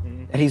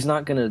 That he's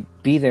not going to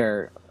be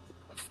there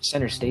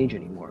center stage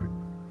anymore.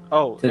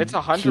 Oh, to it's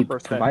keep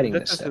 100%. providing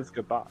This this is stuff. his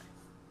goodbye.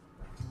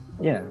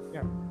 Yeah.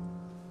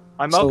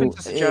 I'm So, open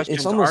to suggestions.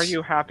 it's almost- Are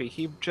you happy?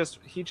 He just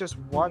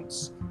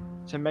wants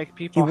to make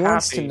He people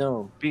wants happy. to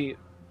know.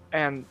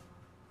 And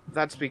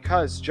that's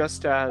because,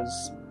 just as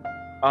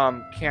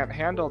Can't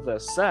Handle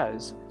This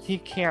says, he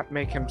can't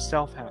make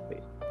himself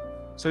happy.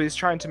 So he's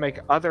trying to make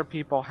other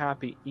people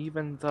happy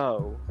even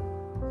though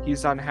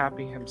he's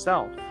unhappy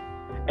himself.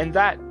 And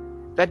that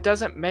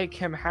doesn't make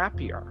him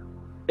happier.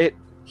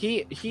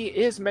 He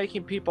is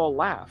making people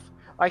laugh.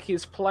 Like,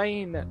 he's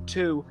playing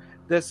to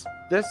this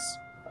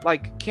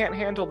like, Can't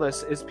Handle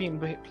This is being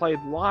played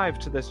live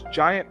to this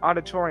giant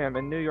auditorium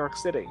in New York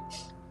City.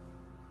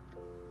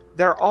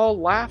 They're all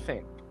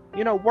laughing.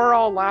 We're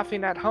all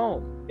laughing at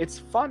home. It's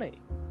funny.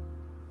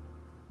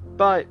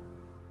 But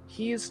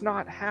he's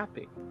not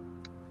happy.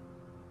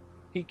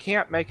 He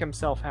can't make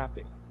himself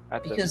happy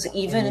at this Because point.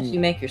 even if you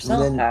make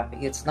yourself Then- happy,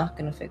 it's not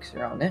going to fix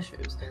your own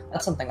issues.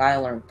 That's something I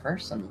learned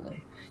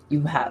personally.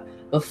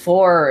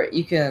 Before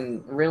you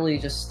can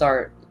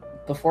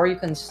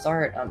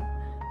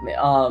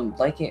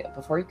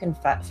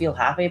feel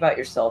happy about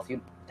yourself,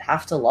 you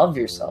have to love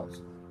yourself.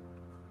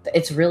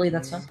 It's really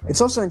that simple.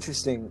 It's also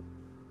interesting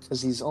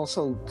because he's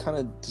also kind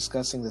of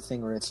discussing the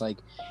thing where it's like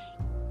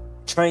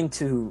trying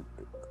to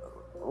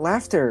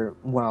laughter.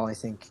 While I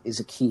think is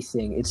a key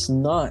thing, it's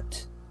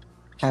not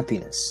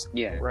happiness.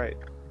 Yeah. Right.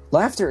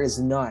 Laughter is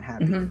not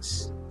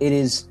happiness. It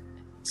is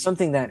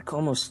something that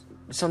almost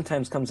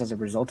sometimes comes as a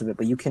result of it,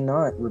 but you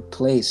cannot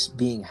replace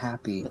being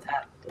happy With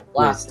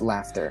with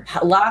laughter.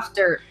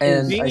 Laughter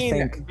And is I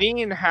think-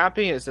 being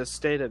happy is a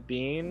state of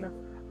being.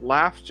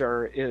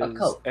 Laughter is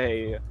cope.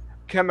 a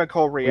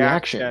chemical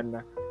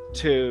reaction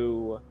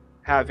to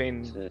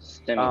having It's a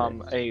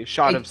stimulus. a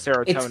shot of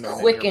serotonin. it's in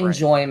quick your brain.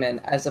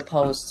 enjoyment as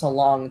opposed to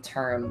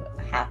long-term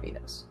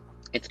happiness.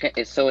 It's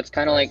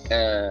kind of like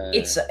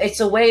It's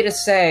a way to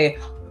say,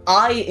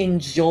 I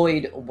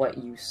enjoyed what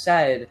you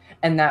said,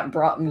 and that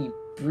brought me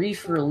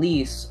brief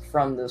release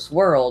from this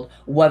world,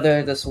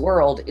 whether this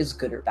world is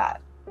good or bad.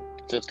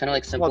 So it's kind of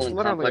like simple Well, it's and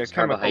literally a complex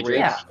chemical carbohydrates.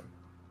 reaction.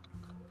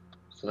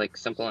 So like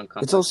simple and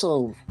complex. It's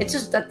also It's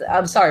just that,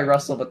 I'm sorry,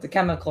 Russell, but the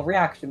chemical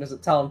reaction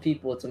isn't telling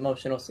people its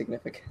emotional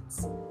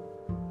significance.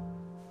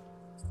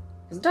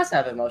 'Cause it does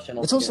have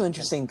emotional it's also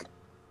significance. interesting.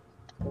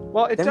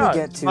 Well, it Then we does,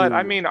 get to but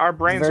I mean, our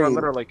brains are very-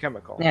 literally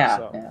chemical. Yeah,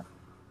 so. yeah.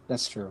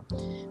 That's true.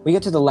 We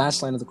get to the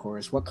last line of the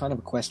chorus. What kind of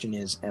a question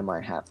is, am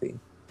I happy?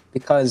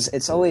 Because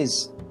it's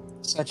always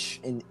such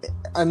an,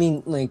 I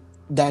mean, like,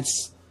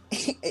 that's,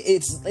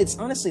 it's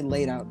honestly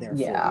laid out there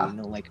Yeah. for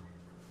you, like,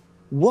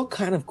 what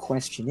kind of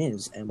question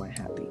is, am I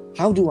happy?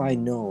 How do I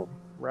know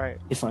Right.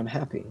 if I'm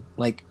happy?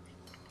 Like,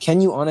 can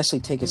you honestly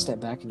take a step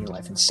back in your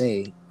life and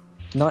say,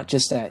 not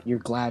just that you're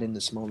glad in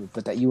this moment,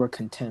 but that you are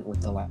content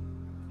with the life?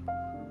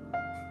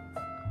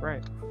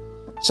 Right.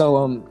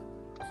 So,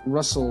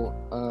 Russell,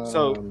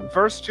 So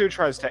verse 2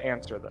 tries to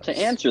answer this. To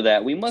answer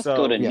that, we must So-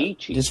 go to yeah,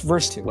 Nietzsche. just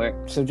verse 2. Where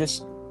So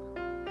just,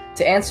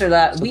 To answer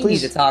that, So we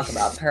please- need to talk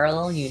about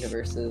parallel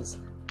universes.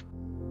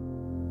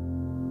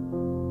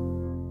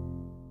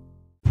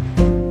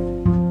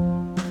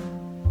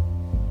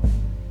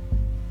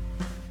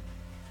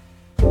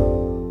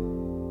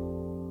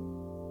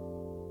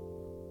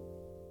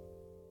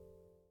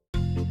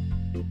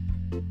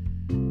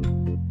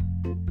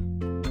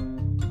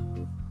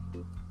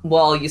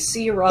 Well, you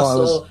see,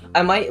 Russell,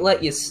 I might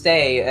let you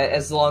stay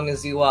as long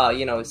as you,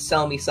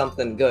 sell me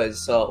something good.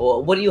 So,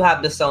 what do you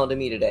have to sell to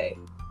me today?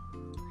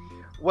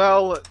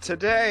 Well,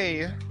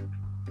 today,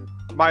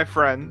 my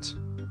friend,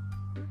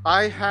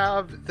 I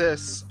have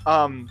this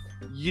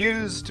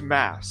used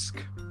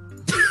mask.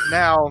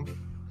 Now,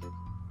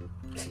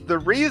 the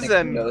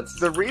reason notes.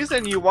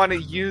 you want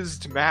a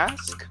used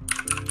mask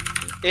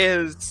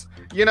is,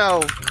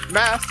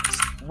 masks.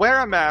 Wear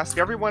a mask.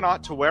 Everyone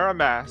ought to wear a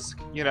mask.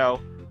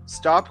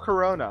 Stop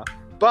corona.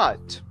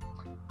 But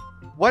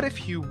what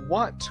if you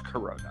want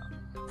Corona?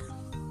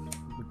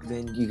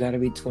 Then you gotta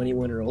be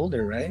 21 or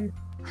older, right?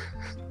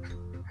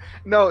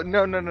 No.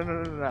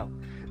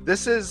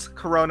 This is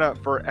Corona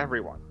for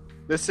everyone.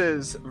 This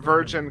is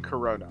Virgin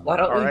Corona. Why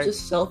don't all you right?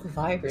 just sell the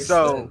virus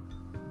So- then?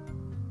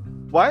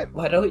 What?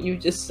 Why don't you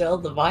just sell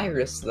the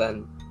virus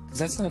then? 'Cause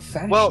that's not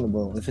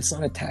fashionable. If it's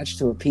not attached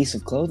to a piece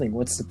of clothing,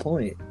 what's the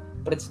point?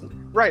 But it's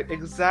Right,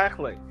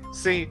 exactly.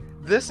 See,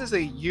 this is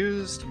a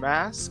used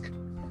mask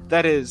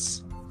that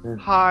is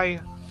high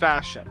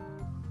fashion.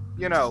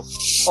 You know,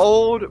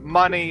 old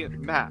money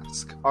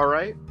mask,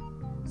 alright?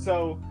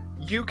 So,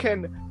 you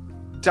can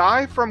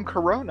die from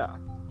Corona,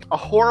 a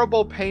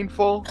horrible,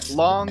 painful,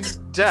 long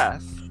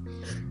death,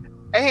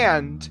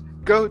 and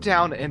go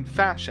down in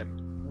fashion.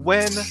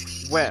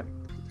 Win-win.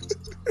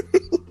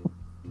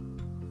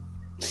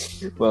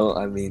 Well,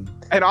 I mean,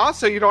 And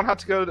also, you don't have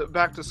to go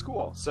back to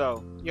school,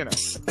 so, you know.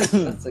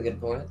 that's a good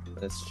point.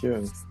 that's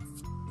true.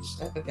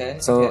 Okay.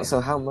 So, okay. so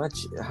how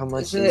much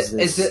Is is it, this?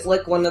 is it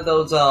like one of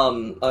those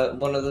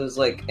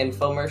like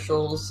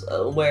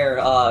infomercials where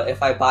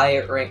if I buy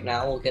it right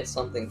now we'll get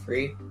something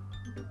free?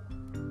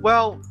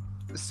 Well,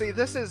 see,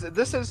 this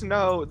is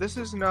no,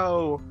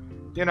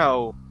 you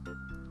know,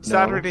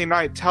 Saturday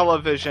night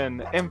television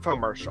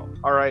infomercial.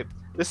 All right,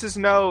 this is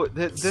no,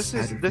 this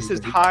is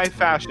high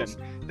fashion.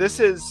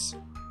 This is,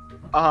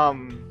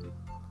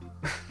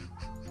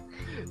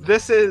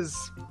 this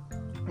is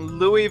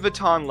Louis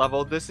Vuitton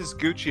level. This is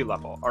Gucci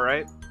level. All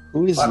right.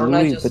 Who is Why don't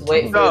I Louis just Vuitton?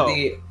 wait for No.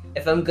 the?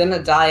 If I'm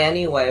gonna die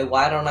anyway,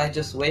 why don't I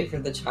just wait for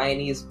the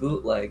Chinese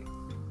bootleg?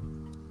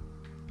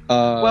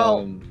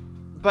 Well,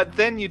 but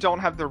then you don't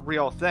have the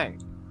real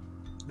thing.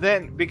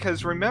 Then,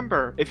 because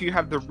remember, if you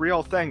have the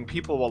real thing,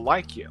 people will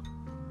like you.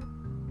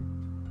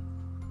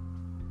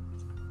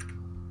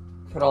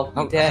 But I'll be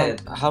how,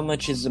 dead. how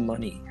much is the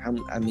money? How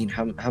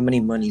many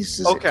monies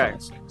does Okay. it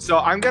cost? So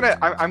I'm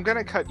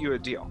gonna cut you a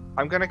deal.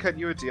 I'm gonna cut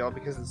you a deal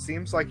because it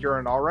seems like you're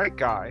an alright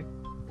guy.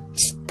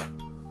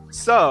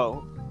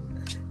 So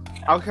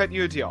I'll cut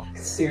you a deal.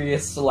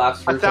 Serious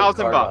slaps for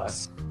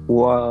 $1,000.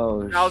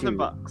 Whoa,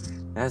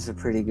 $1,000. That's a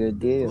pretty good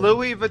deal.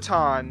 Louis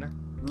Vuitton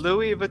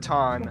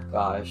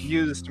Gosh.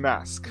 used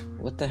mask.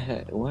 What the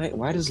heck?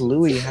 Why does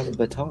Louis have a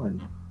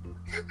baton?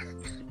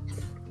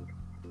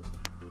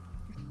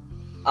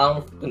 I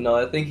don't know.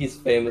 I think he's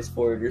famous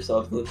for it or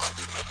something.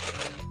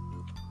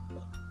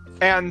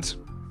 And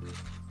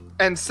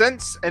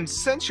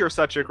since you're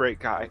such a great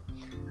guy,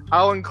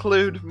 I'll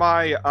include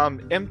my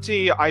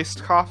empty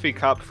iced coffee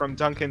cup from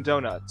Dunkin'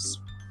 Donuts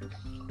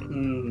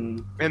Hmm.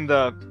 in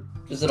the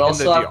Does it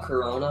also the have deal.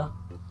 Corona?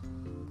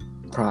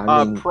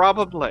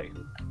 probably.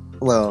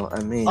 Well,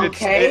 I mean,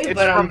 Okay. It's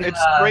but I'm it's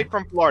gonna- straight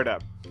from Florida.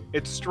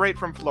 It's straight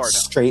from Florida.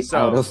 straight So-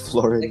 out of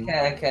Florida.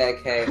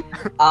 Okay.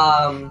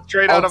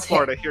 Straight I'll out of ta-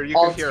 Florida. Here, you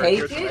I'll can hear it. take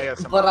Here's some it,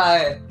 ASMR. but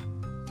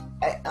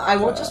I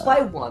won't just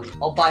buy one.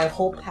 I'll buy a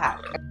whole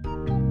pack.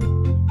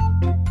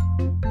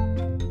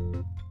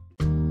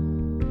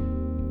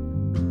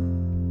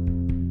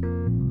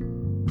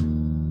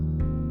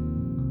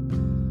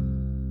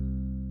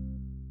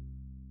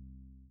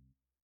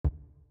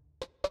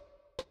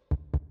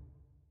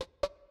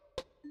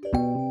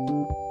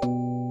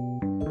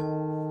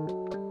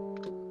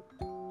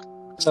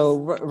 So,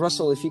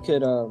 Russell, if you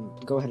could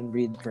go ahead and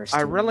read verse.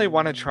 I 2. really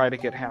want to try to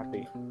get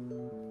happy.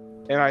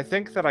 And I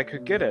think that I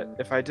could get it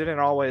if I didn't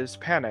always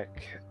panic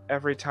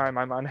every time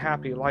I'm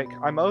unhappy, like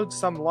I'm owed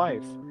some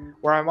life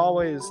where I'm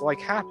always like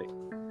happy,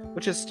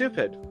 which is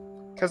stupid,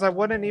 because I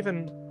wouldn't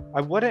even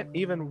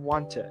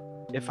want it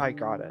if I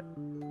got it.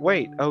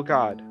 Wait, oh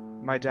god,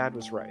 my dad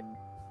was right.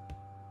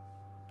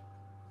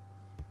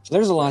 So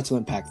there's a lot to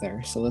unpack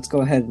there. So let's go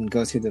ahead and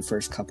go through the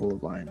first couple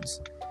of lines,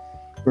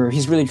 where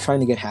he's really trying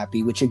to get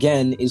happy, which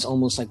again is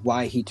almost like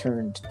why he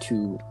turned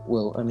to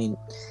Will. I mean,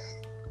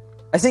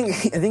 I think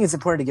it's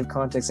important to give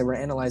context that we're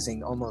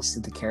analyzing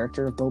almost the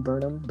character of Bo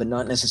Burnham, but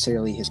not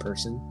necessarily his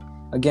person.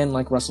 Again,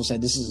 like Russell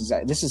said, this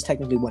is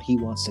technically what he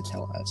wants to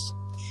tell us.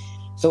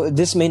 So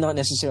this may not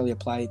necessarily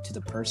apply to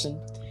the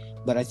person,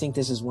 but I think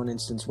this is one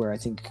instance where I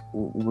think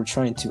we're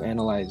trying to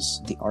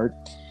analyze the art,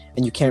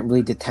 and you can't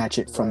really detach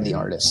it from the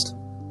artist.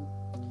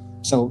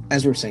 So,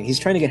 as we were saying, he's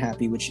trying to get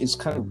happy, which is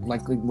kind of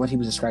like what he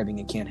was describing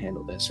in Can't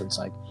Handle This, or it's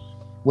like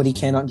what he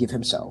cannot give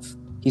himself.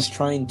 He's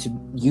trying to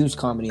use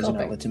comedy as an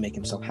outlet to make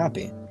himself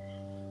happy.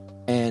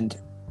 And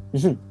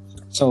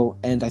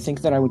and I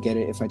think that I would get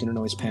it if I didn't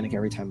always panic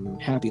every time I'm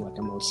happy, like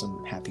I'm owed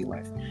some happy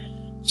life.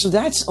 So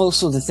that's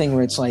also the thing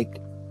where it's like,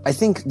 I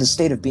think the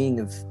state of being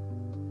of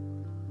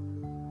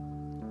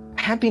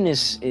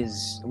happiness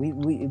is,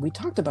 we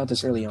talked about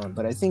this early on,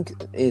 but I think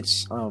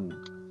it's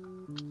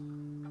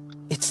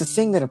the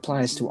thing that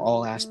applies to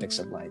all aspects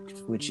of life,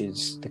 which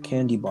is the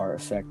candy bar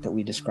effect that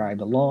we described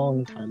a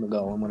long time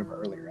ago in one of our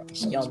earlier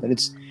episodes. Yum. But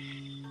it's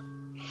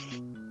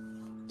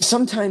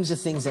sometimes the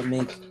things that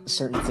make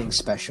certain things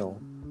special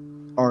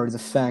are the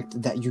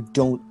fact that you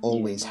don't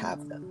always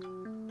have them.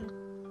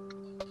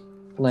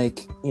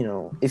 Like, you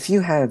know, if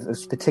you have a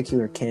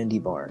particular candy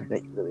bar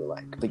that you really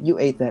like, but you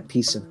ate that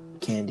piece of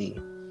candy,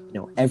 you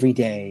know, every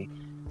day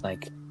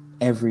like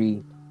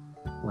every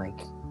like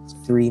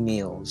 3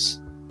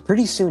 meals,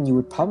 pretty soon you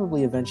would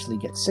probably eventually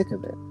get sick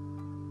of it.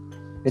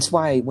 It's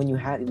why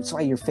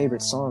your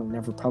favorite song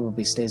never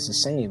probably stays the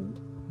same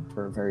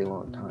for a very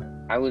long time.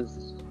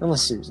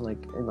 Unless there's like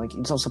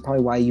it's also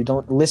probably why you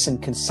don't listen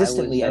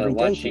consistently every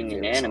day. I was watching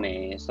an anime,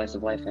 a slice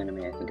of life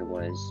anime, I think it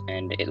was,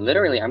 and it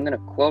literally, I'm gonna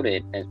quote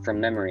it from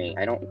memory.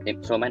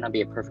 So it might not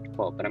be a perfect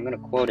quote, but I'm gonna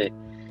quote it,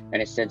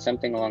 and it said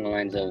something along the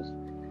lines of,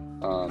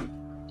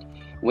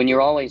 "When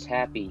you're always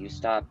happy, you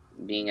stop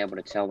being able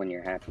to tell when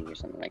you're happy," or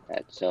something like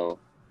that. So,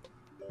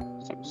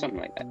 something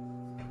like that.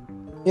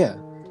 Yeah,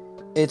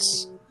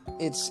 it's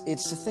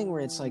the thing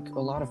where it's like a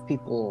lot of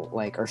people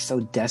like are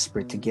so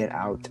desperate to get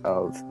out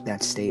of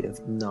that state of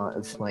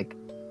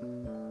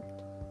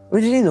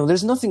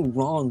there's nothing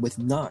wrong with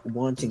not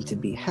wanting to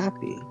be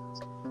happy,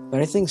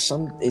 but I think it's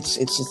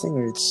the thing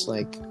where it's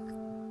like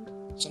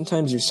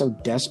sometimes you're so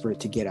desperate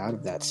to get out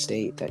of that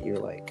state that you're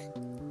like,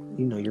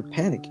 you're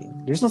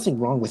panicking. There's nothing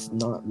wrong with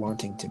not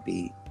wanting to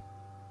be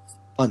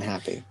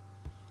unhappy.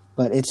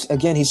 But it's,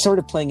 again, he's sort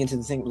of playing into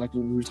the thing like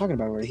we were talking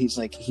about, where he's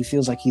like, he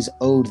feels like he's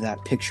owed that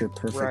picture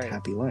perfect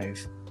happy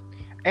life.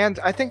 And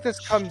I think this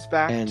comes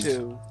back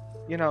to,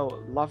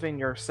 loving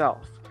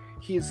yourself.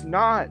 He's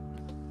not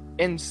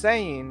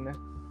insane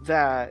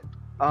that,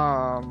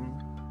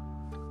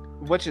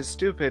 which is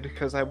stupid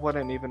because I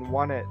wouldn't even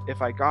want it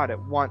if I got it,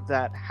 want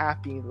that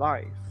happy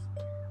life.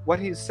 What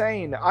he's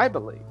saying, I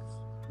believe,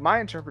 my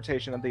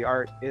interpretation of the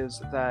art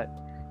is that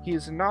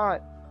he's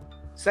not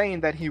saying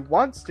that he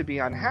wants to be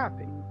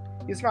unhappy.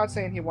 He's not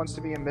saying he wants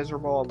to be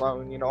miserable,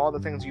 alone, all the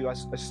things you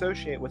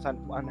associate with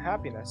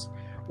unhappiness.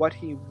 What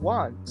he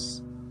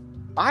wants,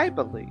 I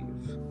believe,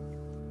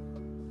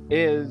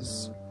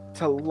 is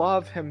to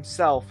love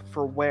himself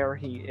for where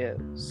he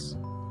is.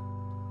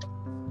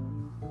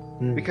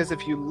 Because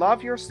if you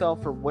love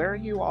yourself for where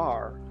you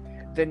are,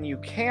 then you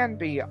can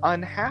be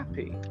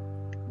unhappy,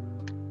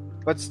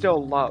 but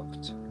still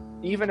loved,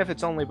 even if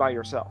it's only by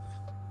yourself.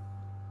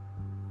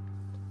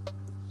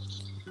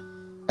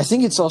 I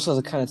think it's also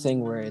the kind of thing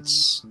where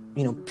it's,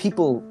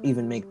 people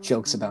even make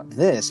jokes about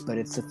this, but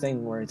it's the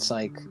thing where it's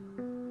like,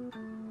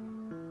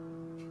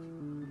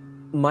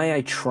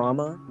 my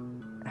trauma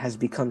has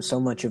become so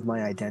much of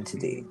my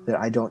identity that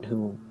I don't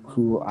know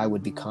who I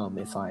would become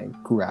if I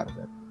grew out of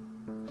it.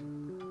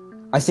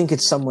 I think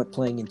it's somewhat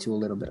playing into a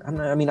little bit. I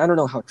don't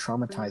know how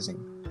traumatizing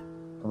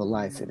of a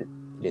life it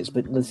is,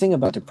 but the thing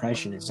about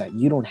depression is that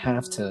you don't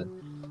have to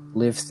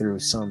live through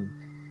some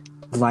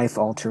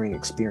life-altering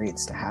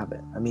experience to have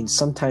it.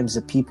 Sometimes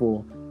the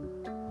people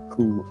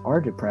who are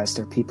depressed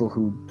are people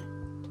who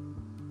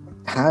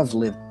have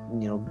lived,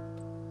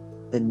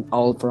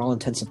 for all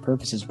intents and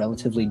purposes,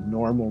 relatively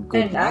normal, good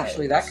lives. And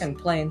actually, that can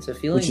play into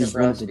feeling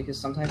depressed, because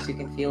sometimes you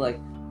can feel like,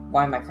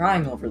 why am I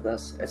crying over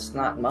this? It's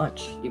not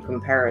much. You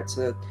compare it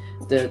to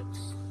the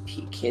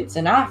kids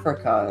in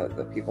Africa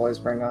that people always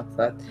bring up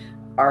that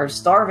are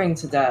starving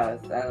to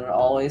death and are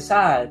always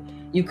sad.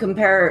 You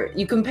compare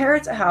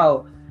it to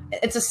how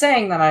it's a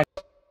saying that I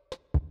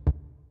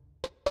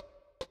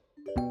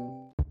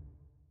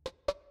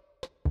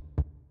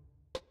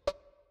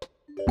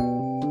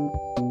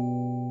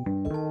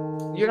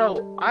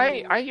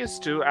I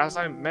used to, as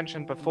I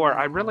mentioned before,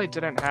 I really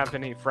didn't have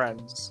any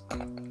friends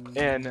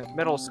in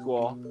middle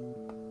school.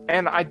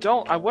 And I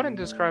wouldn't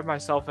describe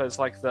myself as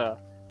like the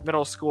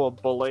middle school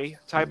bully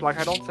type. Like,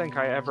 I don't think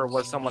I ever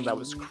was someone that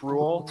was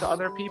cruel to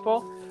other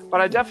people,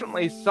 but I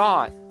definitely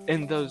thought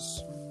in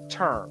those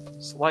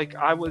terms. Like,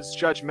 I was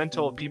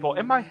judgmental of people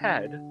in my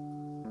head.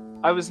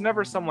 I was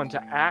never someone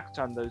to act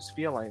on those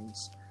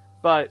feelings.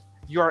 But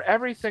you're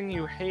everything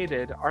you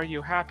hated. Are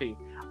you happy?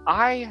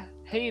 I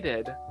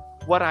hated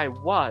what I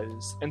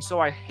was, and so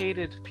I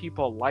hated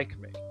people like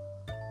me.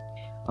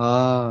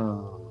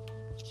 Oh.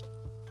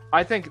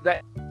 I think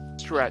that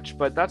stretch,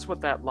 but that's what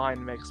that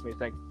line makes me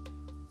think.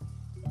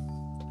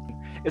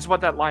 Is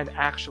what that line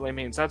actually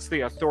means. That's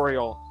the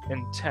authorial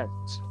intent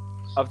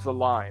of the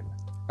line.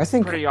 I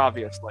think pretty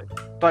obviously.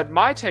 But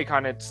my take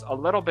on it's a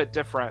little bit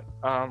different.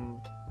 When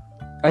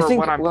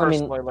I'm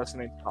personally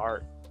listening to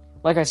art.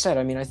 Like I said,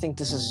 I think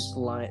this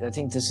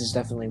is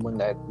definitely one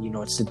that,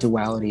 it's the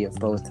duality of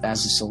both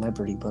as a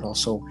celebrity, but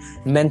also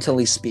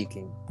mentally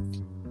speaking.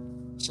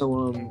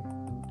 So,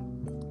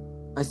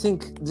 I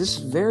think this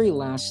very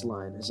last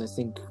line is,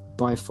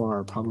 by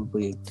far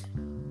probably,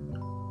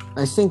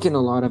 in a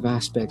lot of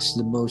aspects,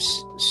 the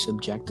most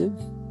subjective,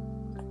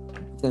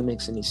 if that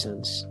makes any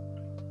sense.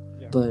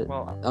 Yeah. But,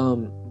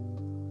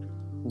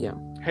 yeah.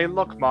 Hey,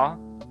 look, Ma,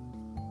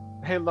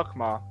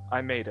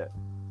 I made it.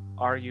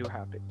 Are you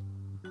happy?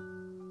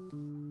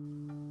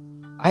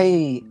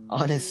 I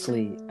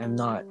honestly am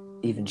not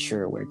even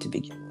sure where to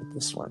begin with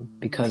this one,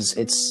 because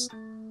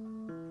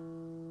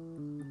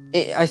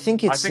I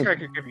think I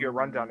could give you a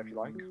rundown if you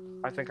like.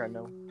 I think I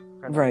know.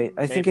 Right.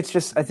 I think it's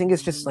just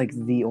like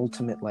the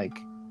ultimate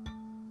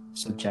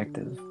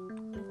subjective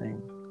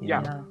thing.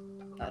 Yeah.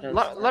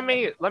 Let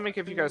me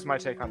give you guys my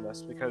take on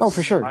this, because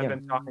for sure, I've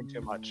been talking too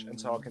much, and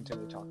so I'll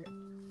continue talking.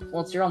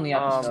 Well, it's your only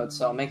episode,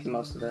 so make the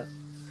most of it.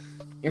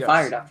 You're Yes.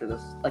 fired after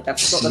this. Like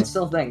that's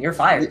still a thing. You're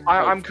fired.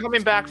 I'm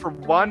coming back for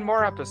one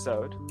more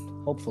episode,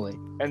 Hopefully.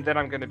 and then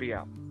I'm going to be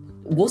out.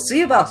 We'll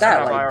see about So that.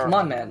 have Like, I- come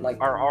on, man.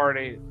 Like,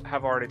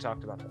 Have already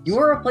talked about this. you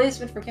were a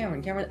replacement for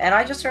Cameron. And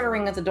I just started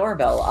ringing at the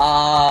doorbell.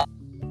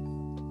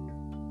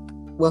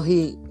 Well,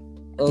 he.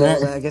 Oh,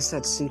 That- I guess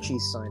that's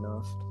Suchi's sign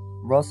off.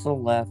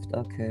 Russell left.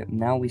 Okay,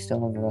 now we still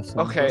have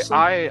Russell. Okay, Russell,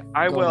 I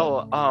go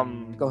will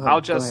Go ahead, I'll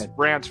go just ahead.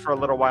 rant for a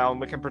little while and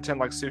we can pretend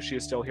like Sushi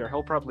is still here.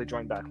 He'll probably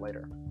join back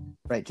later.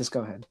 Right, just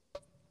go ahead.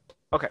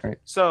 Okay. Right.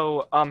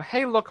 So,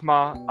 hey look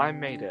Ma, I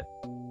made it.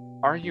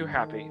 Are you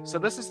happy? So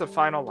this is the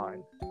final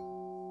line.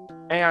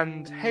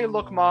 And hey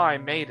look Ma, I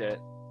made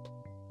it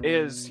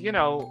is,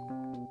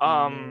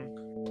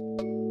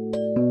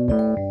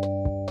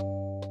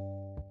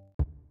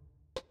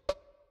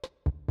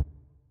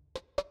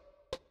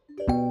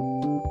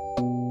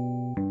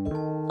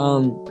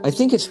 I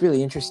think it's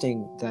really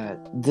interesting that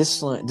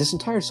this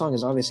entire song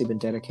has obviously been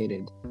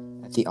dedicated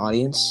at the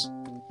audience,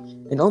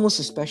 and almost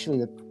especially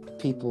the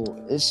people.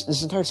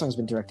 This entire song has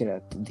been directed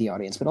at the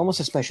audience, but almost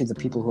especially the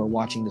people who are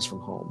watching this from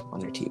home on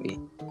their TV.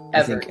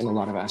 I think in a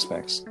lot of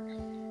aspects.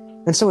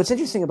 And so what's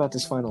interesting about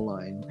this final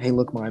line, "Hey,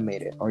 look, Ma, I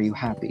made it. Are you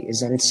happy?"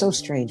 is that it's so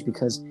strange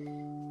because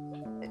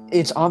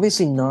it's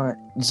obviously not.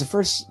 It's the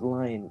first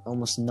line,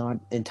 almost not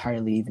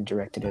entirely even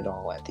directed at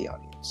all at the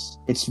audience.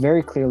 It's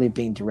very clearly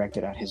being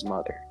directed at his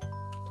mother.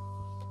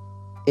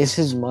 Is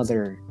his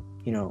mother,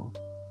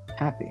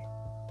 happy?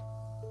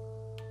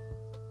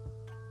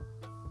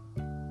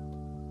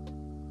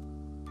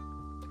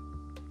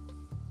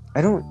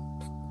 I don't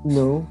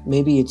know.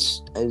 Maybe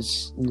it's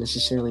as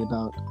necessarily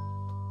about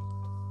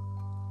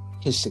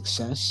his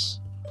success.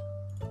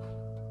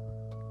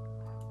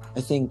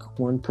 I think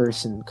one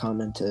person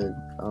commented,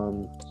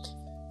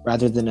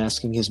 rather than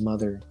asking his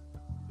mother,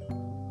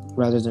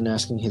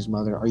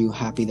 "Are you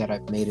happy that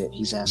I've made it?"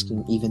 he's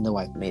asking, "Even though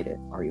I've made it,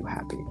 are you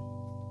happy?"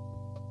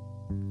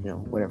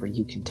 Whatever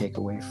you can take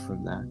away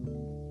from that.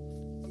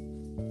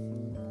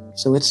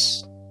 So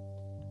it's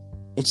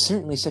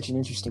certainly such an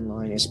interesting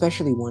line,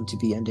 especially one to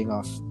be ending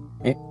off.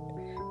 It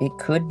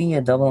could be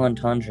a double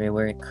entendre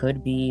where it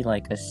could be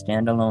like a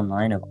standalone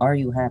line of "Are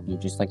you happy?"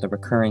 Just like the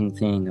recurring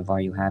thing of "Are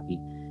you happy?"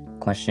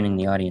 questioning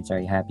the audience, "Are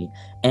you happy?"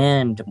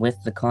 And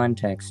with the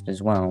context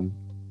as well,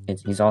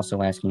 he's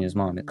also asking his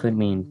mom. It could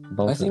mean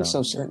both. I of think those.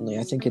 so, certainly.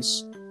 I think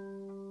it's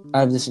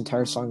out of this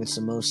entire song, it's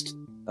the most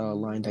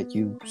line that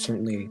you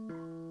certainly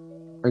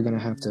are going to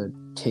have to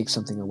take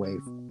something away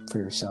for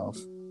yourself.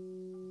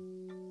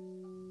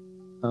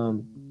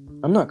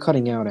 I'm not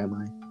cutting out, am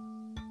I?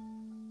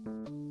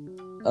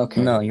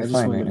 Okay. No, you're I just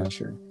fine wanted right to now. make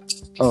sure.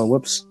 Oh,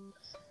 whoops.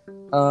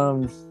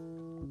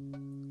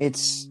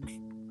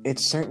 It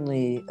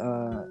certainly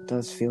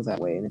does feel that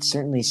way, and it's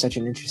certainly such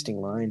an interesting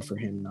line for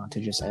him not to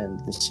just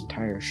end this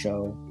entire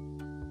show,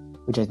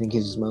 which I think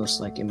is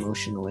most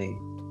emotionally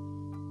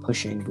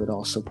pushing, but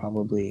also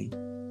probably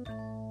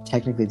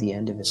technically the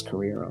end of his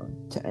career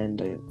to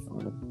end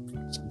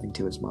on something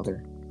to his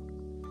mother.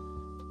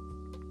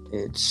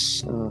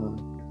 It's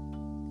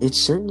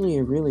certainly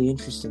a really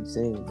interesting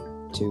thing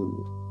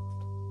to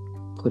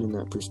put in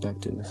that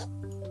perspective.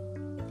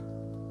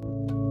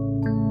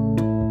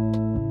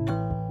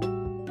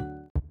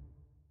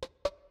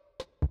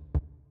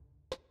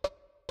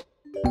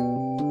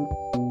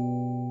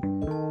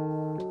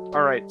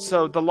 All right.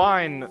 So the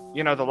line,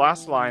 the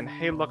last line,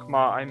 "Hey look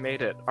Ma, I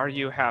made it. Are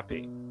you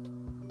happy?"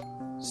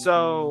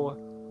 So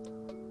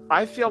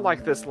I feel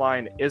like this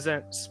line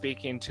isn't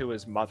speaking to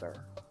his mother.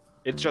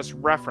 It just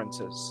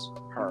references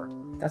her.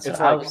 That's It's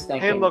what I like, was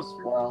thinking "Hey, look-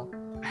 as well.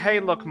 "Hey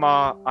look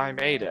Ma, I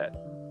made it."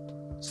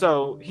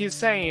 So he's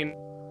saying,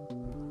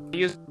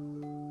 use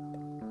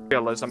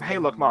realism. "Hey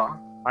look Ma,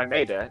 I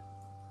made it."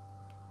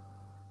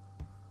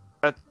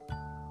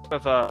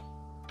 Of a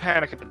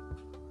panic.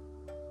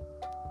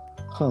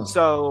 Huh.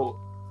 So,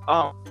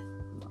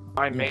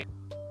 I made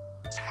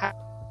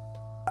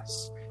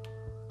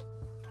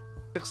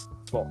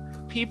successful.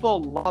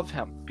 People love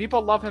him.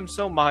 People love him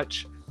so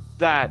much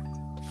that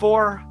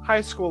 4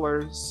 high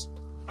schoolers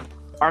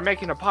are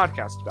making a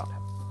podcast about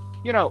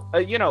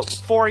him.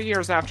 4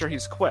 years after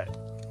he's quit.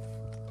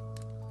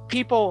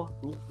 People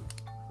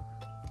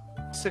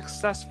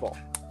successful.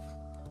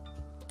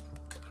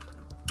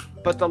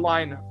 But the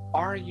line,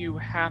 "Are you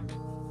happy?"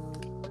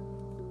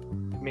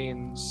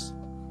 means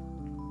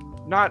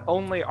not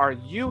only are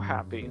you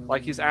happy,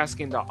 like he's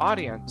asking the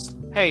audience,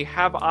 "Hey,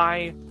 have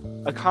I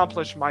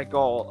accomplished my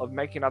goal of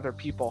making other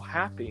people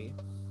happy?"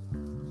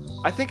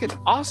 I think it's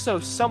also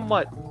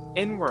somewhat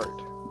inward.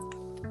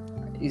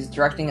 He's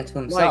directing it to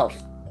himself.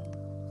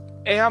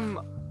 Am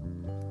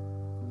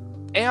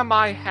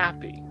I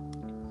happy?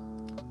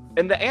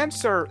 And the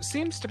answer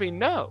seems to be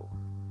no.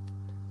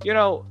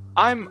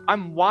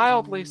 I'm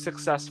wildly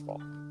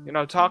successful.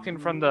 Talking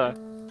from the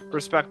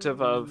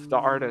perspective of the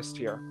artist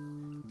here.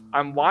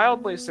 I'm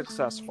wildly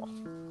successful.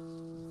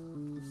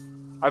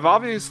 I've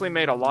obviously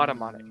made a lot of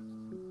money.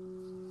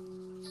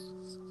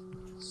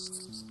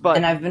 But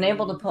And I've been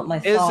able to put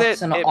my Is thoughts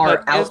it- and it-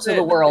 art but out is to the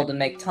it- world and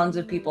make tons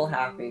of people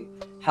happy.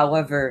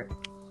 However,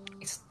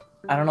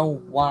 I don't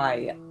know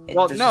why.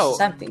 Well, There's no, just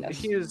this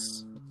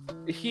emptiness.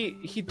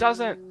 he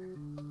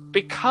doesn't,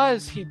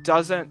 because he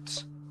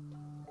doesn't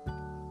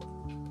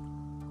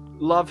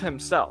love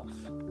himself,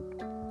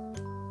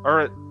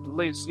 or at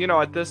least,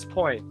 at this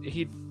point,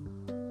 he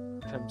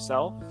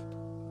himself.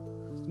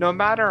 No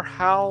matter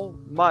how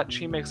much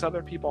he makes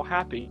other people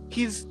happy,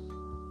 he's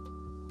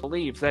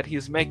believes that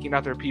he's making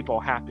other people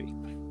happy.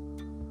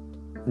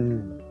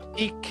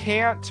 He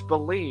can't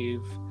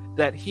believe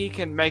that he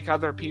can make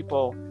other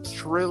people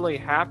truly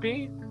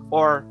happy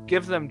or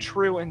give them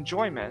true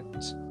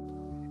enjoyment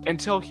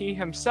until he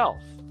himself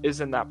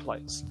is in that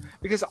place.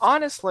 Because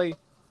honestly,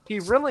 he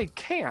really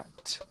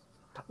can't.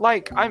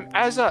 Like,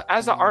 as an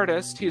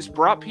artist, he's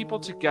brought people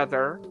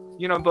together,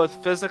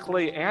 both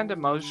physically and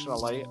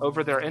emotionally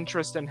over their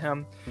interest in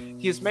him.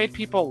 He's made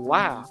people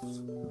laugh.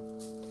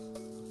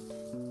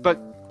 But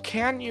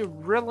can you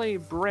really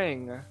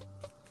bring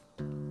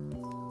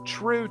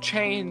true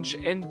change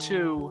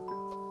into,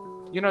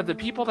 the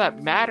people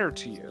that matter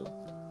to you,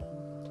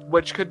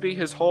 which could be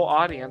his whole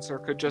audience, or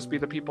could just be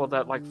the people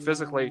that, like,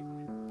 physically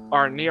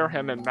are near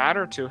him and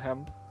matter to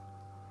him?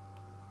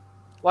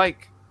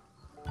 Like,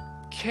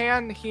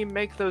 can he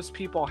make those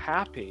people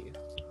happy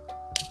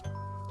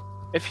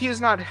if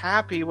he's not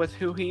happy with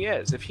who he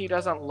is, if he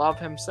doesn't love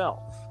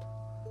himself?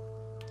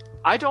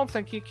 I don't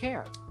think he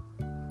can.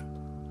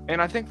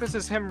 And I think this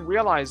is him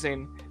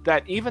realizing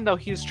that even though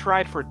he's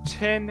tried for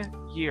 10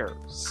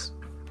 years,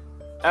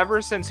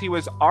 ever since he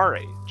was our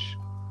age,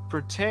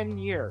 for 10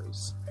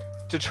 years,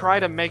 to try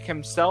to make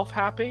himself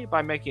happy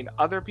by making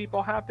other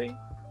people happy,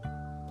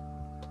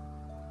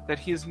 that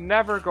he's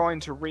never going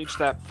to reach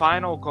that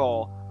final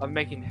goal of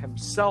making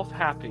himself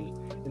happy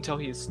until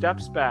he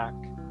steps back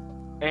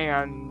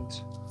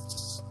and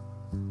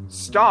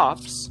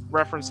stops,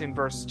 referencing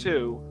verse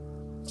 2,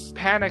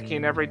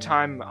 panicking every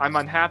time I'm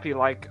unhappy,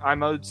 like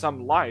I'm owed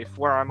some life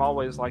where I'm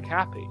always, like,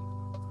 happy.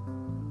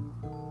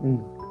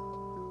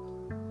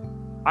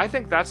 I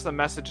think that's the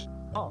message.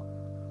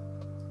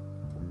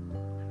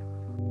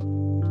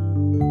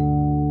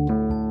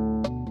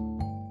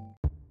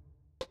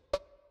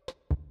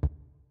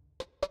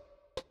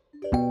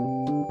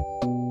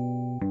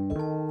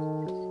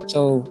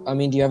 So, I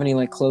mean, do you have any,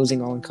 like,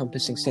 closing,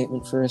 all-encompassing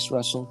statement for us,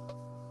 Russell?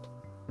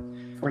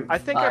 I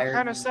think I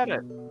kind of said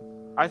it.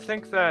 I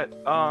think that,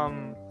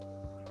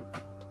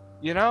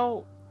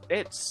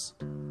 it's,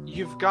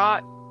 you've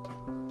got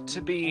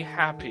to be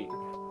happy.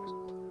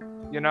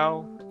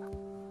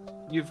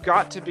 You've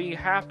got to be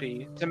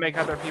happy to make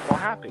other people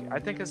happy, I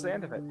think, is the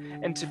end of it.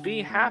 And to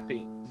be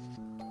happy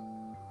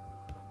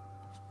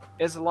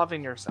is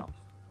loving yourself.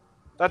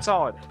 That's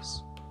all it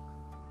is.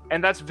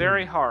 And that's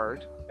very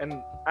hard,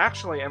 and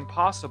actually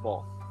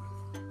impossible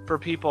for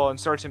people in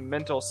certain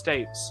mental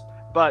states.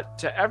 But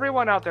to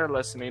everyone out there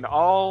listening,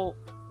 all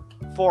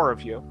 4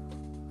 of you,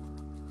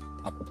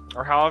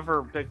 or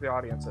however big the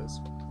audience is,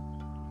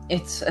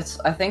 It's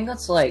I think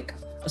that's like,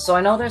 so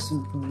I know there's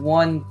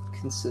one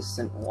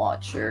consistent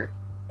watcher,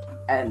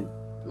 and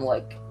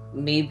like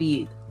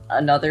maybe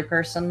another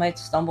person might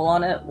stumble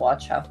on it,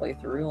 watch halfway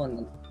through, and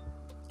then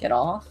get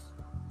off.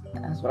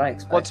 That's what I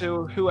expect. well,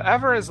 to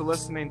whoever is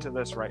listening to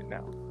this right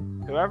now,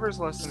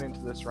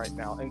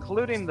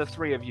 including the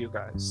 3 of you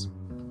guys,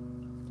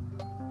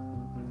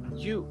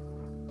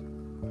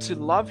 to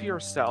love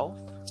yourself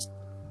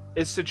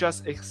is to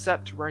just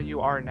accept where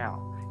you are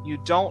now. You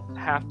don't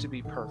have to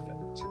be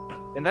perfect.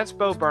 And that's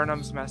Bo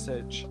Burnham's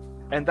message.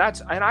 And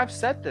I've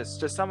said this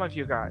to some of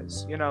you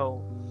guys,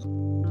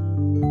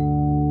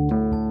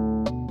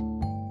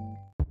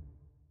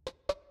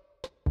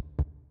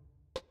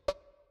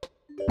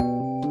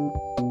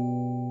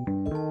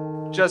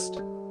 just,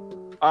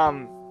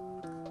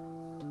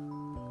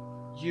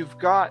 you've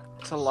got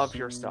to love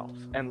yourself.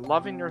 And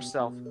loving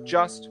yourself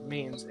just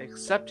means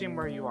accepting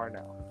where you are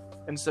now.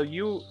 And so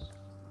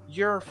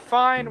you're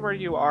fine where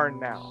you are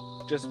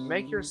now. Just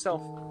make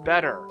yourself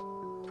better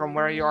from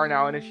where you are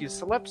now. And if you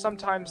slip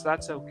sometimes,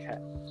 that's okay.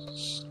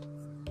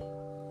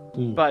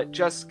 But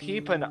just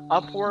keep an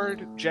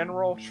upward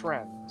general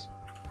trend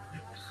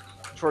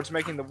towards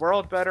making the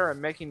world better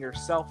and making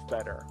yourself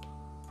better.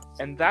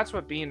 And that's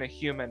what being a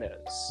human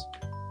is.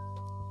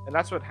 And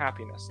that's what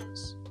happiness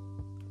is.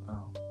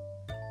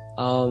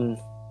 I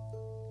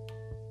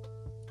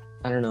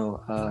don't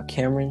know.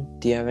 Cameron,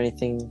 do you have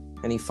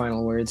any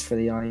final words for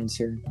the audience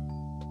here?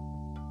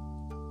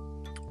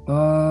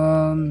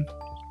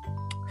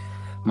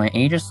 My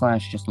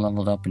Aegislash just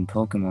leveled up in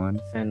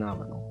Pokemon.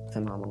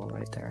 Phenomenal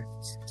right there.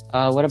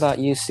 What about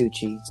you,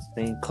 Suchi?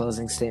 Any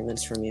closing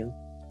statements from you?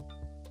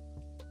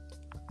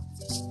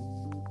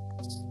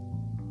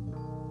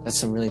 That's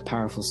some really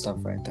powerful stuff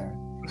right there.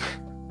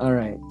 All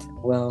right.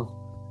 Well,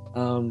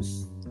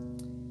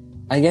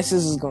 I guess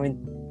this is going...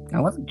 I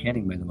wasn't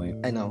kidding, by the way.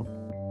 I know.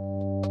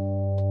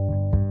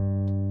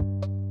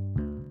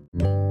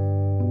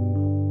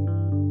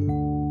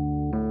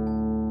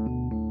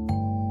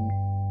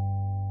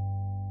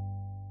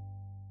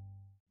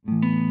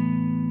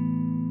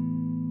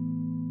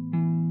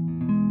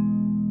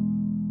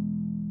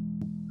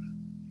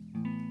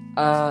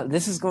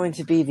 This is going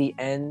to be the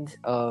end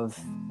of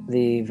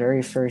the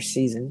very first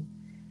season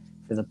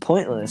for the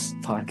Pointless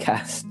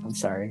podcast. I'm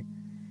sorry.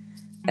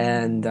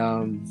 And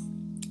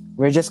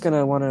we're just going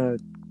to want to,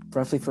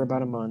 roughly for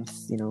about a month,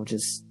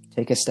 just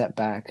take a step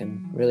back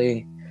and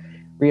really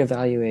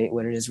reevaluate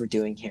what it is we're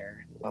doing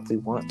here, what we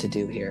want to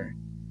do here.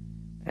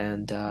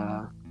 And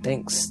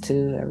thanks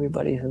to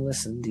everybody who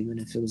listened, even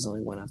if it was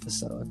only one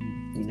episode.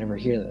 You never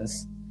hear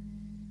this.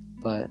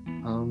 But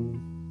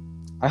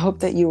I hope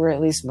that you were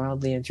at least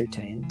mildly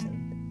entertained,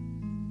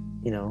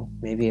 and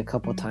maybe a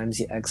couple times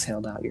you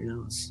exhaled out your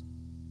nose.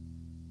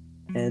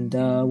 And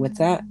with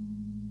that,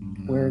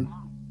 we're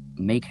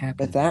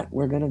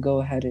gonna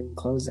go ahead and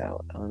close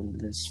out on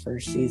this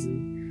first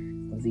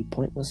season of the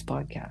Pointless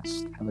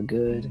Podcast. Have a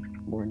good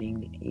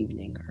morning,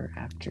 evening, or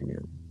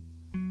afternoon.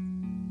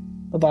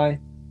 Bye-bye.